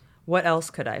more. What else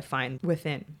could I find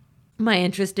within? My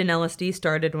interest in LSD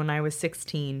started when I was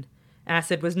 16.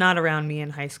 Acid was not around me in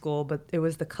high school, but it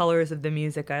was the colors of the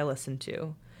music I listened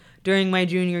to. During my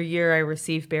junior year, I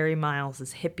received Barry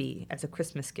Miles' Hippie as a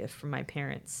Christmas gift from my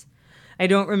parents. I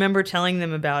don't remember telling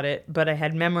them about it, but I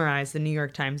had memorized the New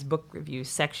York Times book review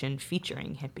section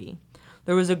featuring Hippie.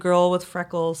 There was a girl with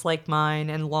freckles like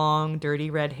mine and long, dirty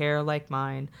red hair like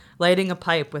mine, lighting a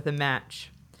pipe with a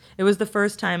match. It was the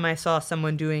first time I saw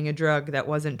someone doing a drug that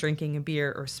wasn't drinking a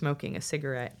beer or smoking a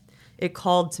cigarette. It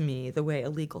called to me the way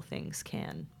illegal things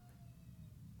can.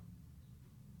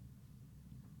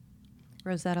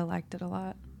 Rosetta liked it a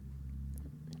lot.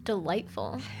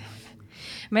 Delightful.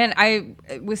 Man, I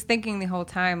was thinking the whole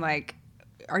time, like,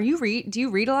 do you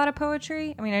read a lot of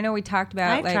poetry? I mean, I know we talked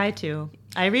about I try to.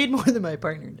 I read more than my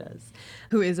partner does.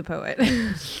 Who is a poet?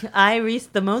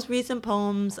 The most recent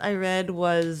poems I read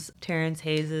was Terrence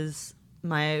Hayes's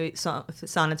my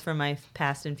sonnets for my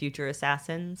past and future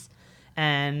assassins.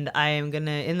 And I am going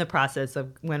to, in the process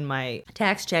of when my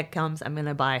tax check comes, I'm going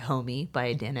to buy Homie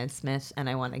by Dan Ed Smith. And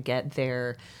I want to get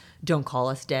their Don't Call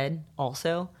Us Dead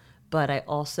also. But I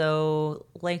also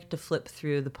like to flip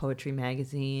through the poetry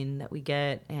magazine that we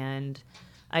get. And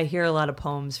I hear a lot of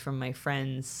poems from my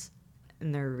friends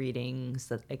in their readings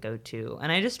that I go to. And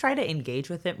I just try to engage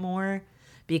with it more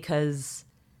because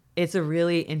it's a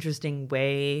really interesting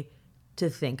way to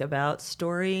think about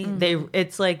story. Mm-hmm.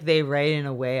 It's like they write in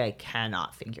a way I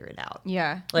cannot figure it out.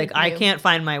 Yeah. Like I can't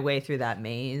find my way through that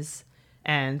maze.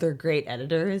 And they're great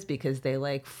editors because they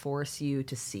like force you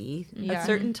to see a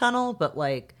certain tunnel. But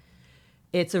like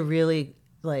it's a really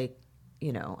like,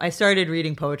 you know, I started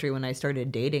reading poetry when I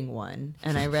started dating one.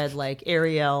 And I read like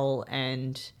Ariel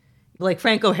and like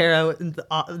Frank O'Hara,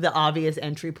 the obvious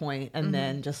entry point, and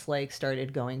then just like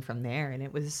started going from there. And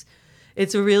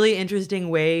it's a really interesting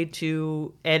way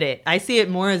to edit. I see it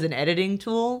more as an editing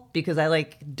tool because I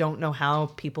like don't know how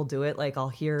people do it. Like I'll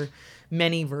hear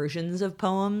many versions of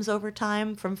poems over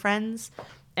time from friends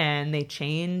and they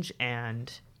change.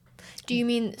 And do you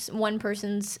mean one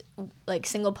person's like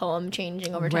single poem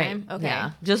changing over time? Right. Okay.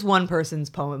 Yeah. Just one person's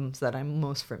poems that I'm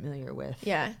most familiar with.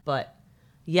 Yeah. But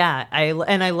yeah, I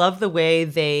love the way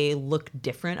they look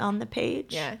different on the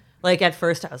page. Yeah. Like at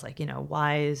first I was like,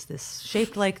 why is this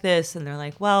shaped like this? And they're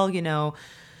like, well,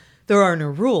 there are no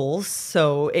rules,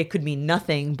 so it could mean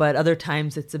nothing. But other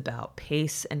times it's about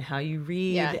pace and how you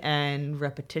read and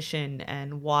repetition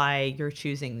and why you're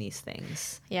choosing these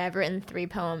things. Yeah, I've written 3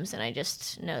 poems and I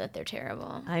just know that they're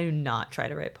terrible. I do not try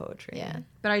to write poetry. Yeah.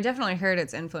 But I definitely heard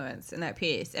its influence in that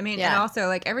piece. I mean, and also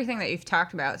like everything that you've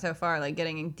talked about so far, like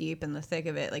getting deep in the thick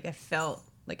of it, like I felt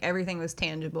like everything was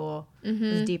tangible, it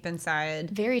was deep inside.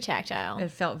 Very tactile.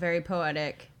 It felt very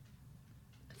poetic.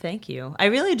 Thank you. I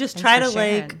really just try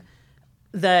to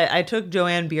I took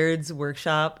Joanne Beard's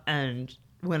workshop, and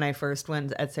when I first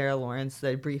went at Sarah Lawrence,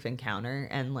 the brief encounter,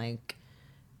 and like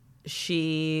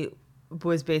she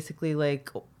was basically like,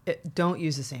 don't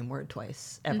use the same word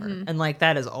twice ever. And like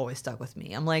that has always stuck with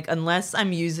me. I'm like, unless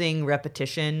I'm using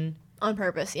repetition on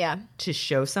purpose, to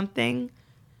show something,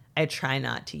 I try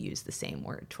not to use the same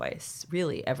word twice,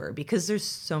 really, ever, because there's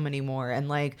so many more. And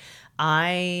like,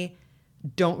 I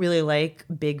don't really like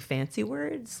big fancy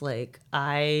words. Like,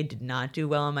 I did not do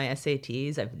well on my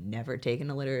SATs. I've never taken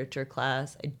a literature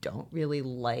class. I don't really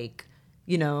like,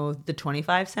 the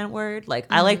 25-cent word. Like,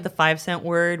 I like the 5-cent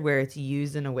word where it's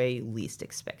used in a way you least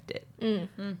expect it.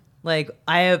 Like,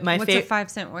 I have my favorite. What's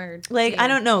a 5-cent word? Like, I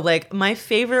don't know. Like, my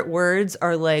favorite words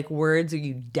are like words where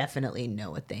you definitely know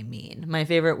what they mean. My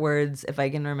favorite words, if I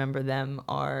can remember them,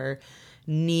 are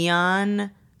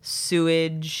neon,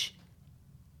 sewage.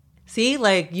 See,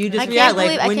 like you just I can't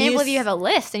believe you have a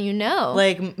list and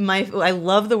Like I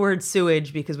love the word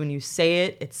sewage because when you say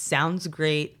it, it sounds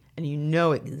great and you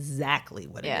know exactly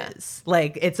what it is.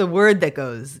 Like it's a word that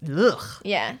goes ugh.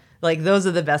 Yeah. Like those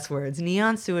are the best words.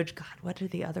 Neon, sewage. God, what are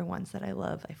the other ones that I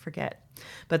love? I forget.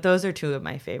 But those are 2 of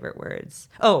my favorite words.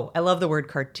 Oh, I love the word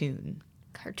cartoon.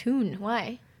 Cartoon.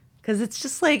 Why? Because it's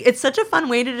just like, it's such a fun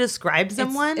way to describe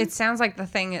someone. It sounds like the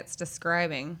thing it's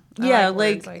describing. Yeah,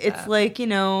 like it's that. Like,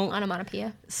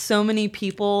 onomatopoeia. So many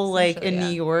people like in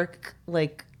New York,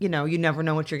 like, you never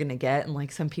know what you're going to get. And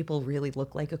like some people really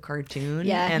look like a cartoon.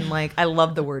 Yeah. And like, I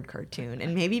love the word cartoon.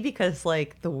 And maybe because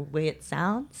like the way it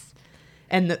sounds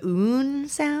and the oon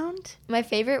sound. My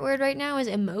favorite word right now is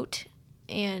emote.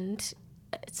 And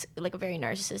it's like a very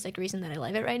narcissistic reason that I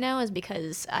love it right now is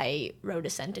because I wrote a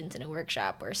sentence in a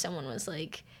workshop where someone was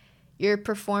like, you're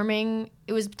performing,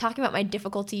 it was talking about my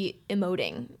difficulty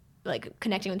emoting, like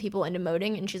connecting with people and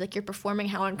emoting, and she's like, you're performing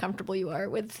how uncomfortable you are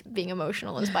with being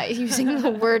emotional is by using the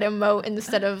word emote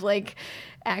instead of like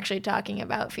actually talking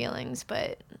about feelings.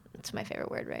 But it's my favorite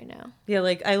word right now. Yeah,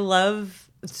 like I love,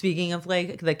 speaking of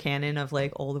like the canon of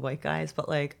like old white guys, but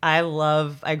like I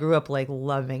grew up like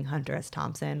loving Hunter S.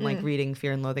 Thompson, like reading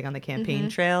Fear and Loathing on the Campaign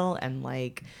Trail and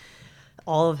like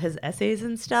all of his essays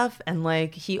and stuff. And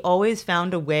like he always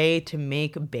found a way to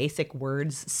make basic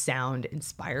words sound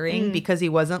inspiring because he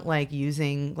wasn't like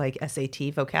using like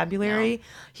SAT vocabulary. No.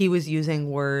 He was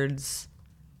using words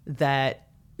that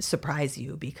surprise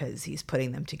you because he's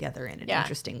putting them together in an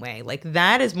interesting way. Like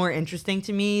that is more interesting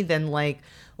to me than like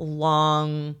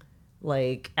long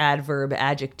like adverb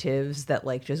adjectives that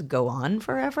like just go on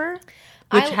forever,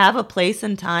 which have a place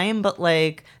and time, but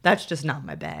like that's just not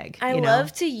my bag. I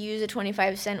love to use a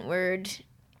 25-cent word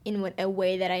in a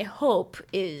way that I hope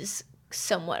is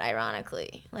somewhat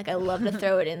ironically. Like I love to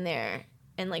throw it in there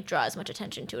and like draw as much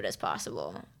attention to it as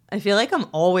possible. I feel like I'm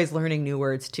always learning new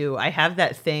words too. I have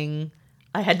that thing.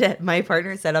 My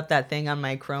partner set up that thing on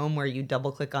my Chrome where you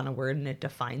double click on a word and it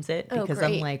defines it because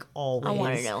I'm like always I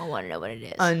want to know what it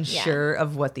is. Unsure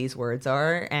of what these words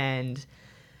are. And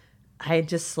I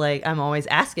just like, I'm always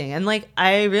asking. And like,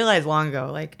 I realized long ago,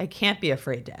 like I can't be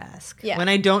afraid to ask. Yeah. When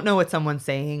I don't know what someone's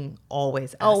saying,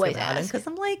 always ask about it. Because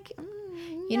I'm like, I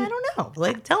don't know.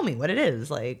 Like, tell me what it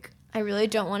is. Like, I really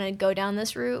don't want to go down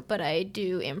this route, but I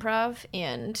do improv,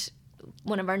 and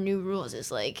one of our new rules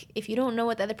is like, if you don't know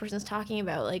what the other person's talking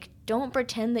about, like don't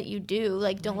pretend that you do.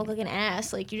 Like don't look like an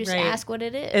ass. Like you just ask what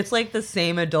it is. It's like the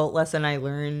same adult lesson I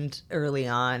learned early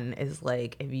on is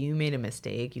like, if you made a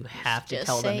mistake, you have to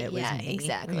tell them it was me.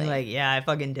 Exactly. And like, yeah, I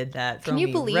fucking did that. Can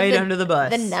you believe right under the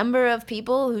bus. The number of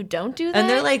people who don't do that? And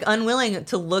they're like unwilling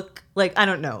to look like, I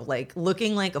don't know, like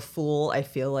looking like a fool, I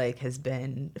feel like has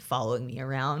been following me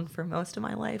around for most of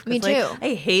my life. Me like, too.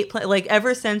 I hate like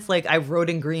ever since like I wrote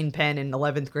in green pen in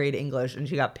 11th grade English and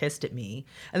she got pissed at me.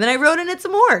 And then I wrote in it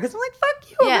some more because I'm like,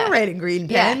 fuck you, I'm not writing green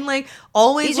pen. Like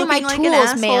always These looking are my like tools,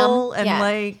 an asshole ma'am.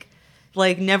 and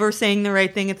like never saying the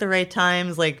right thing at the right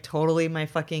times, like totally my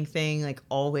fucking thing, like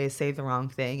always say the wrong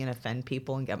thing and offend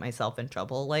people and get myself in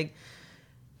trouble. Like,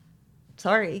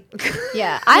 sorry.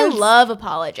 Yeah, I love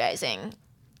apologizing.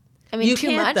 I mean, you too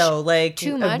can't much, though. Like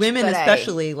too much, women, but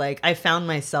especially. Like I found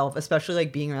myself, especially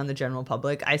like being around the general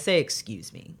public. I say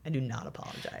excuse me. I do not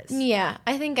apologize. Yeah,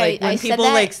 I think like when I people said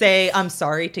that, like say I'm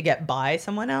sorry to get by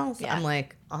someone else. Yeah. I'm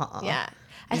like, Yeah,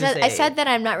 I said that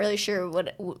I'm not really sure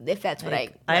if that's what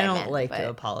like, I don't meant, like but to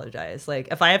apologize. Like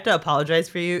if I have to apologize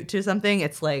for you to something,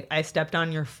 it's like I stepped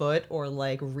on your foot or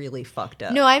like really fucked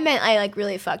up. No, I meant I like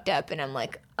really fucked up, and I'm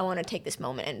like, I want to take this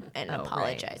moment and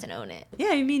apologize right. and own it. Yeah,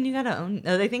 I mean you gotta own.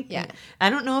 I think. Yeah. I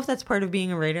don't know if that's part of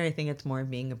being a writer. I think it's more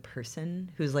of being a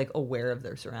person who's like aware of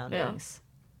their surroundings.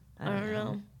 I don't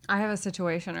know. I have a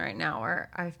situation right now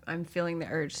where I'm feeling the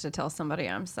urge to tell somebody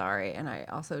I'm sorry, and I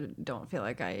also don't feel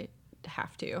like I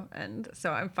have to, and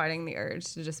so I'm fighting the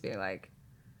urge to just be like,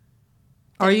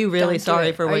 are you really Don't do sorry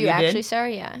it. for what Are you did? actually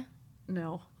sorry? Yeah.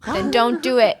 no. Then don't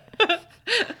do it.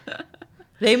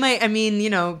 They might, I mean, you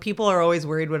know, people are always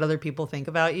worried what other people think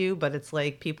about you, but it's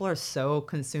like people are so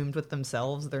consumed with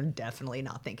themselves, they're definitely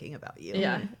not thinking about you.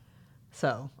 Yeah.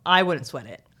 So I wouldn't sweat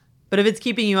it. But if it's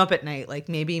keeping you up at night, like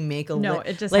maybe make a No,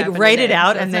 it just like happened write today, it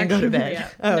out so and it's then not go to keeping bed. me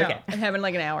up. Oh, No, okay. it happened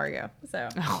like an hour ago. So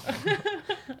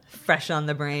Fresh on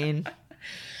the brain.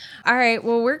 all right,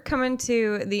 well, we're coming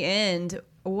to the end.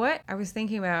 What I was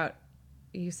thinking about,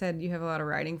 you said you have a lot of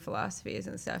writing philosophies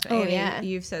and stuff. Oh, Annie, yeah.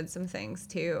 you've said some things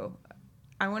too.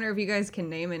 I wonder if you guys can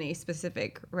name any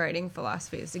specific writing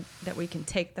philosophies that we can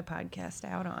take the podcast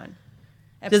out on.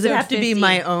 Does it Episode have to be 50.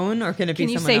 my own or can it Can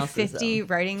be you someone say else's? 50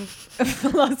 writing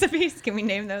philosophies? Can we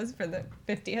name those for the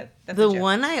 50th? That's a The joke.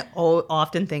 one I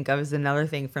often think of is another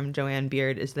thing from Joanne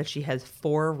Beard is that she has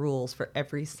 4 rules for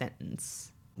every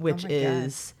sentence, which my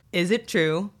God. is it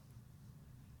true?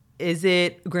 Is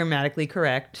it grammatically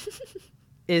correct?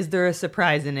 Is there a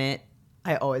surprise in it?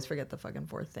 I always forget the fucking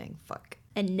 4th thing. Fuck.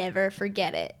 And never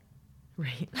forget it.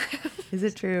 Right. Is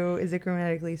it true? Is it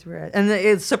grammatically correct? And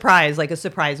it's surprise, like a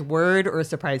surprise word or a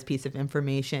surprise piece of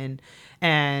information.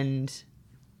 And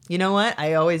you know what?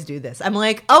 I always do this. I'm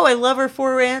like, oh, I love her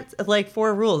 4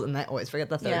 rules. And I always forget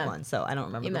the 3rd one. So I don't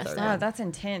remember You the messed 3rd up. Oh, one. that's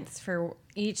intense for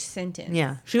each sentence.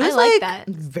 Yeah. She I was like like that.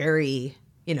 very,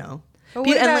 you know. But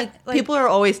what and about, like people are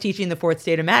always teaching the 4th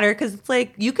state of matter because it's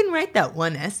like you can write that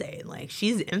one essay and like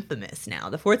she's infamous now.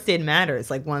 The 4th state of matter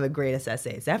is like one of the greatest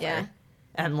essays ever. Yeah.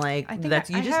 And like I think that's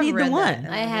I you just have need the read one.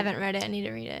 that. I haven't read it. I need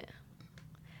to read it.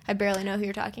 I barely know who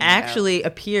you're talking Actually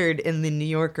appeared in the New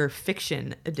Yorker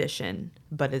fiction edition,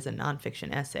 but is a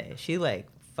nonfiction essay. She like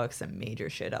fucks some major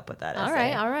shit up with that about.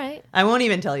 essay. All right. I won't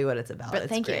even tell you what it's about. But It's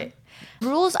thank great. you.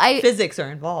 Rules. Physics are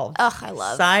involved. I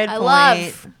love. Side I point.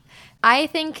 love. I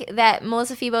think that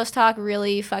Melissa Febos talk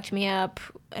really fucked me up,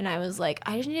 and I was like,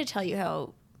 I just need to tell you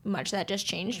how much that just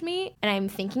changed me. And I'm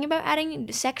thinking about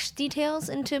adding sex details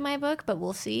into my book, but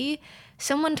we'll see.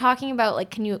 Someone talking about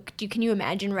like, can you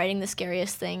imagine writing the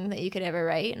scariest thing that you could ever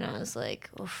write? And I was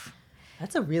like, oof.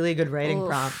 That's a really good writing Oof.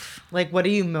 prompt. Like, what are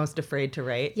you most afraid to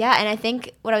write? Yeah, and I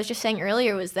think what I was just saying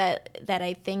earlier was that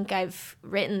I think I've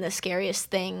written the scariest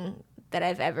thing that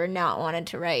I've ever not wanted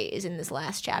to write is in this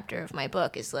last chapter of my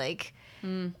book. Is like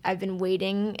I've been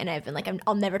waiting and I've been like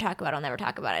I'll never talk about it.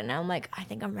 And now I'm like I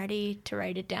think I'm ready to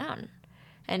write it down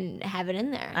and have it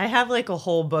in there. I have like a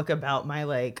whole book about my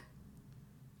like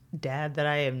dad that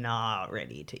I am not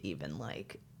ready to even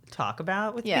like talk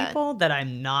about with Yeah. people, that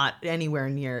I'm not anywhere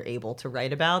near able to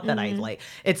write about, that I like.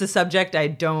 It's a subject I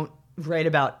don't write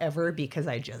about ever because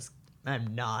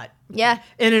I'm not Yeah.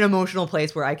 in an emotional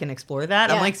place where I can explore that.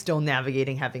 I'm Yeah. like still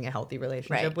navigating having a healthy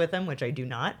relationship Right. with him, which I do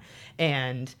not.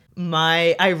 And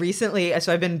I've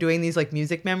been doing these like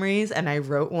music memories, and I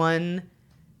wrote one.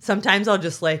 Sometimes I'll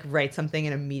just like write something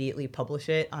and immediately publish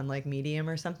it on like Medium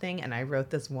or something. And I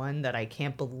wrote this one that I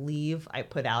can't believe I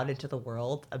put out into the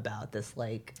world about this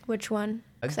like Which one?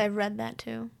 Because I've read that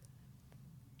too.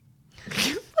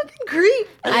 fucking creep.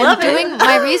 I'm doing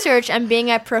my research. I'm being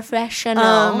a professional.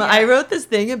 I wrote this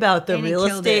thing about the And he real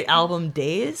killed estate it. album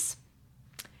Days.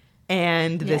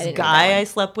 And I this didn't read that guy one. I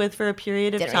slept with for a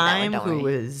period of Didn't read that one, time don't who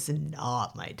worry. was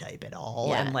not my type at all.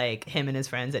 Yeah. And like him and his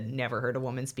friends had never heard a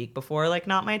woman speak before, like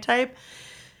not my type.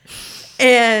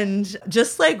 And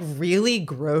just like really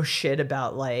gross shit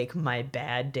about like my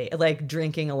bad day, like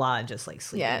drinking a lot and just like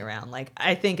sleeping around. Like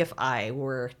I think if I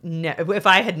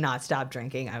had not stopped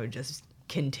drinking, I would just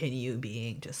continue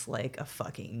being just like a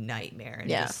fucking nightmare and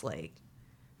just like,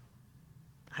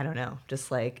 I don't know,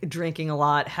 just like drinking a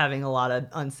lot, having a lot of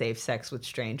unsafe sex with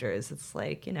strangers. It's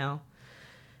like, you know,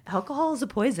 alcohol is a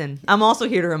poison. I'm also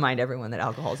here to remind everyone that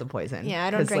alcohol is a poison. Yeah, I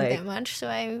don't drink that much, so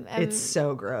it's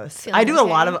so gross. I do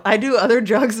I do other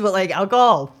drugs, but like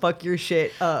alcohol, fuck your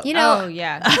shit up. You know,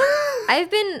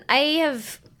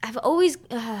 I've always,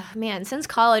 since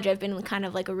college, I've been kind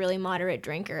of like a really moderate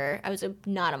drinker. I was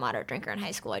not a moderate drinker in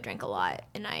high school. I drank a lot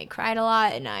and I cried a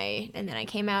lot and then I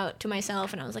came out to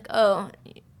myself and I was like, oh,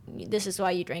 this is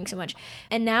why you drank so much.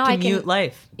 And now I can mute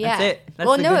life. Yeah. That's it. That's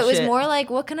well, no, it was more like,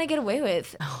 what can I get away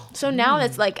with? So now Mm.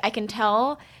 it's like I can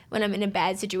tell when I'm in a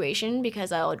bad situation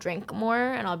because I'll drink more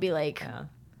and I'll be like,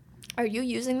 are you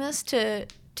using this to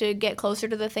get closer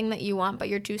to the thing that you want but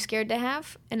you're too scared to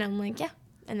have? And I'm like, yeah.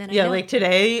 And then I know. Like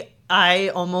today I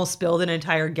almost spilled an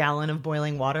entire gallon of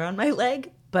boiling water on my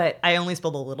leg, but I only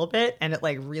spilled a little bit and it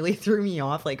like really threw me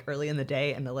off like early in the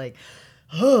day and like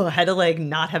I had to like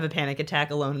not have a panic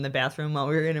attack alone in the bathroom while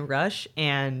we were in a rush.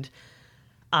 And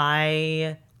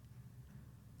I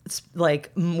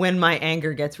like when my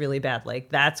anger gets really bad, like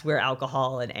that's where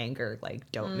alcohol and anger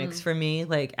like don't mix for me.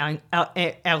 Like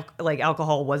like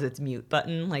alcohol was its mute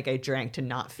button. Like I drank to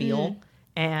not feel.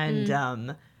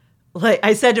 And like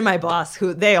I said to my boss,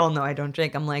 who they all know I don't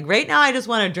drink, I'm like, right now I just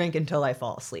want to drink until I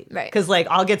fall asleep. Right. Because like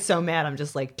I'll get so mad, I'm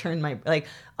just like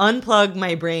unplug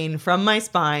my brain from my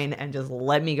spine and just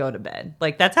let me go to bed.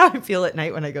 Like that's how I feel at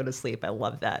night when I go to sleep. I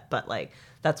love that. But like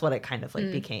that's what it kind of like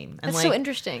became. And that's like, so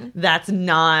interesting. That's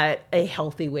not a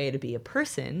healthy way to be a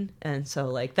person. And so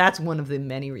like that's one of the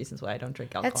many reasons why I don't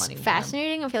drink alcohol anymore. That's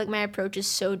fascinating. I feel like my approach is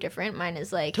so different. Mine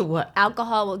is like to what?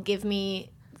 Alcohol will give me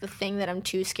the thing that I'm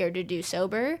too scared to do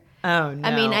sober. Oh no!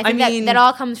 I mean, I think that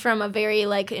all comes from a very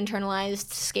like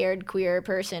internalized, scared queer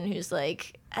person who's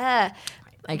like, I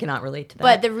cannot relate to that.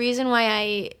 But the reason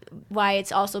why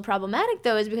it's also problematic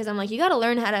though is because I'm like, you got to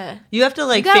learn how to. You have to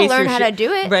like. You got to learn how to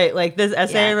do it. Right. Like this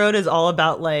essay I wrote is all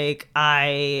about like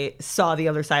I saw the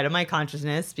other side of my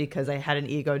consciousness because I had an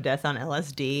ego death on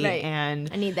LSD, right. and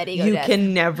I need that ego you death.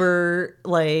 can never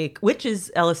like, which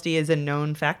is LSD is a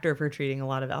known factor for treating a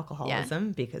lot of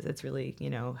alcoholism because it's really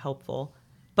helpful.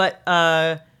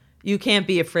 But you can't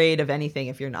be afraid of anything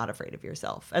if you're not afraid of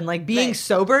yourself. And like being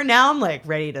sober now, I'm like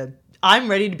ready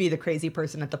to be the crazy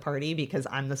person at the party because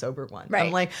I'm the sober one. Right.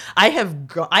 I'm like, I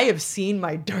have seen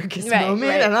my darkest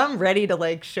moment and I'm ready to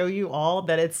like show you all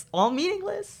that it's all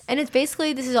meaningless. And it's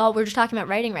basically, this is all, we're just talking about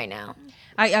writing right now.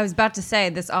 I was about to say,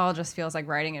 this all just feels like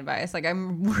writing advice. Like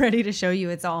I'm ready to show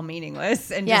you it's all meaningless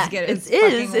and just get as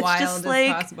fucking wild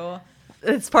as possible.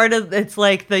 It's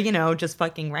like the, just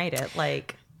fucking write it.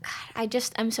 Like,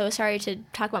 I'm so sorry to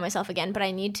talk about myself again, but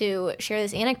I need to share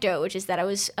this anecdote, which is that I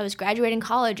was graduating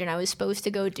college and I was supposed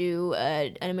to go do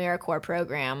an AmeriCorps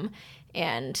program.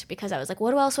 And because I was like,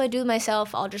 what else do I do with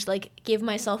myself? I'll just like give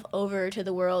myself over to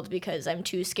the world because I'm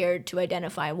too scared to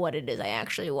identify what it is I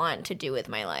actually want to do with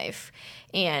my life.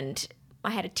 And I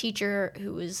had a teacher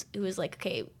who was like,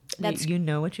 okay, that's you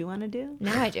know what you want to do?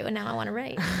 Now I do, and now I want to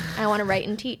write. I want to write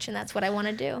and teach, and that's what I want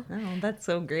to do. Oh, that's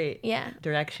so great. Yeah.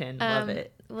 Direction. Love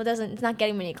it. Well, it's not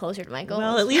getting me any closer to my goals.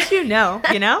 Well, at least you know.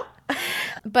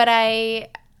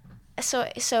 But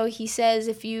so he says,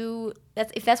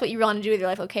 if that's what you want to do with your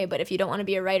life, okay, but if you don't want to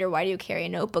be a writer, why do you carry a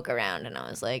notebook around? And I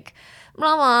was like,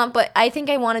 blah, blah. But I think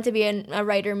I wanted to be a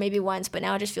writer maybe once, but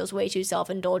now it just feels way too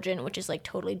self-indulgent, which is like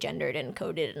totally gendered and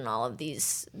coded and all of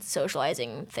these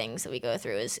socializing things that we go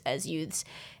through as youths.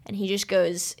 And he just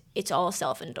goes, it's all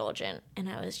self-indulgent. And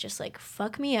I was just like,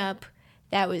 fuck me up.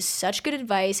 That was such good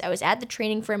advice. I was at the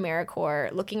training for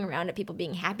AmeriCorps, looking around at people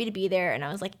being happy to be there, and I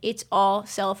was like, it's all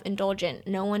self-indulgent.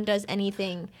 No one does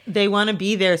anything. They want to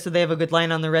be there so they have a good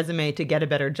line on their resume to get a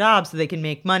better job so they can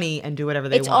make money and do whatever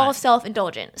they want. It's all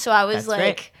self-indulgent. So I was That's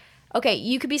right. Okay,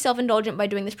 you could be self-indulgent by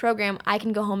doing this program. I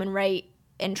can go home and write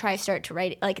and start to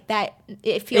write like that.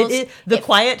 It feels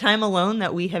quiet time alone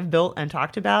that we have built and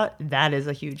talked about. That is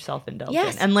a huge self-indulgence.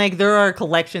 Yes. And like there are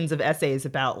collections of essays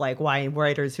about like why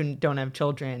writers who don't have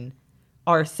children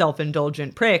are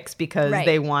self-indulgent pricks because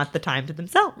they want the time to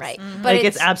themselves. Right. Mm-hmm. But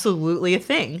it's absolutely a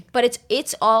thing. But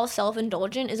it's all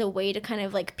self-indulgent is a way to kind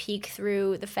of like peek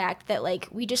through the fact that like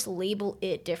we just label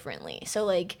it differently. So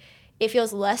like it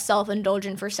feels less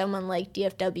self-indulgent for someone like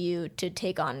DFW to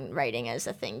take on writing as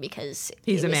a thing because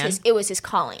he's a man. It was his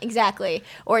calling. Exactly.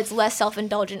 Or it's less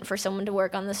self-indulgent for someone to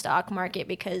work on the stock market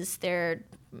because they're,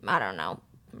 I don't know,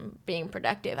 being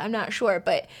productive. I'm not sure,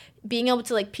 but being able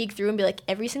to like peek through and be like,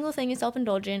 every single thing is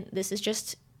self-indulgent. This is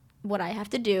just what I have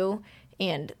to do,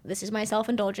 and this is my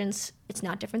self-indulgence. It's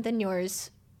not different than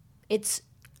yours.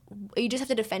 You just have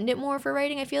to defend it more for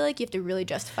writing. I feel like you have to really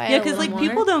justify it. Yeah, because like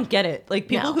people don't get it. Like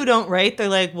people who don't write, they're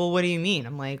like, "Well, what do you mean?"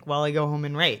 I'm like, "Well, I go home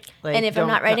and write." Like, and if I'm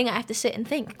not writing, I have to sit and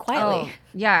think quietly. Oh,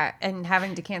 yeah, and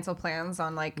having to cancel plans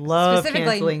on like love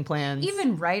specifically canceling plans.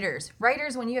 Even writers,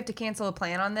 when you have to cancel a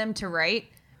plan on them to write,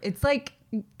 it's like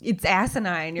it's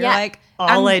asinine. You're like,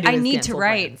 I need to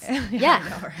write. Yeah,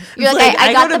 right? You're like,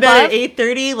 I go to bed at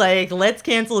 8:30. Like, let's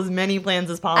cancel as many plans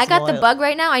as possible. I got the bug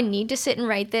right now. I need to sit and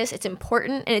write this. It's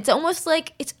important, and it's almost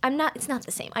like it's not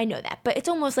the same. I know that, but it's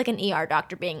almost like an ER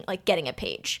doctor being like getting a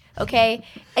page. Okay,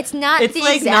 it's not. It's the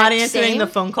like exact not answering same. the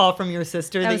phone call from your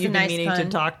sister that you've been meaning to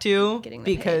talk to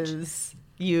because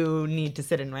you need to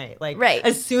sit and write. Like,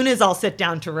 as soon as I'll sit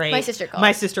down to write, my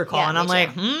sister call, and I'm like,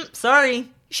 sorry.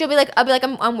 She'll be like, I'll be like,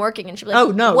 I'm working. And she'll be like,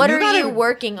 oh, no, what are you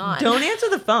working on? Don't answer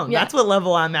the phone. Yeah. That's what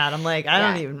level I'm at. I'm like, I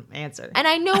don't even answer. And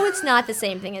I know it's not the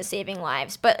same thing as saving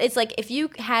lives, but it's like if you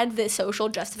had the social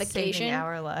justification. Saving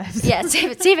our lives. Yeah,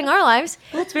 saving our lives.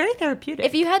 Well, it's very therapeutic.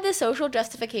 If you had the social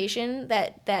justification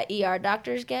that ER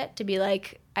doctors get to be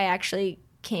like, I actually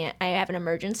can't, I have an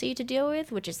emergency to deal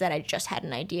with, which is that I just had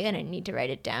an idea and I need to write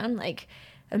it down. Like,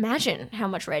 imagine how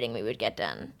much writing we would get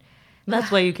done.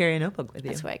 That's why you carry a notebook with you.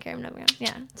 That's why I carry a notebook around.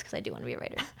 Yeah, it's because I do want to be a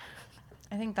writer.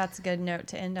 I think that's a good note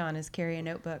to end on, is carry a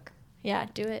notebook. Yeah,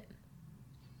 do it.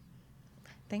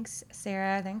 Thanks,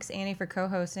 Sarah. Thanks, Annie, for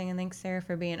co-hosting, and thanks, Sarah,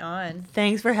 for being on.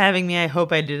 Thanks for having me. I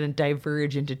hope I didn't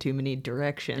diverge into too many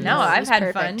directions. No, I've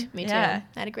had fun. Me too. I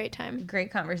had a great time.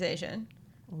 Great conversation.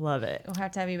 Love it. We'll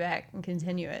have to have you back and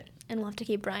continue it. And love to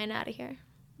keep Brian out of here.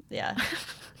 Yeah.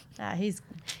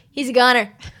 He's a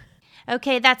goner.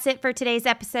 Okay, that's it for today's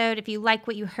episode. If you like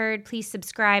what you heard, please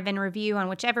subscribe and review on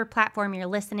whichever platform you're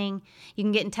listening. You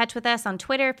can get in touch with us on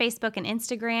Twitter, Facebook, and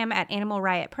Instagram at Animal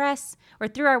Riot Press or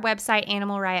through our website,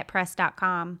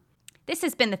 animalriotpress.com. This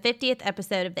has been the 50th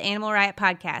episode of the Animal Riot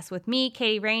Podcast with me,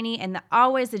 Katie Rainey, and the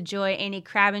always a joy Annie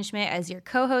Krabenschmidt as your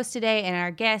co-host today, and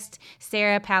our guest,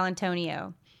 Sarah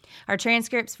Palantonio. Our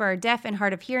transcripts for our deaf and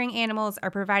hard of hearing animals are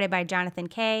provided by Jonathan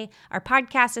Kay. Our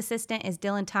podcast assistant is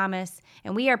Dylan Thomas,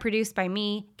 and we are produced by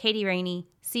me, Katie Rainey.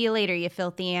 See you later, you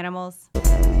filthy animals.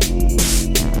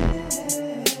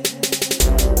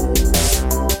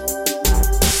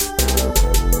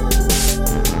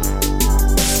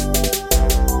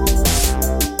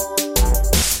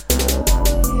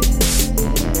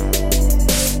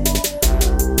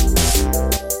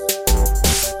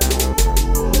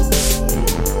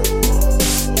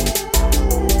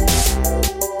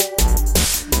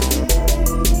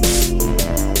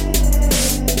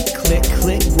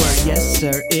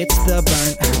 Sir, it's the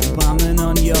burn. Bombing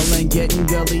on y'all and getting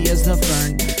gully as the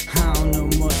fern. I don't know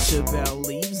much about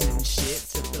Lee.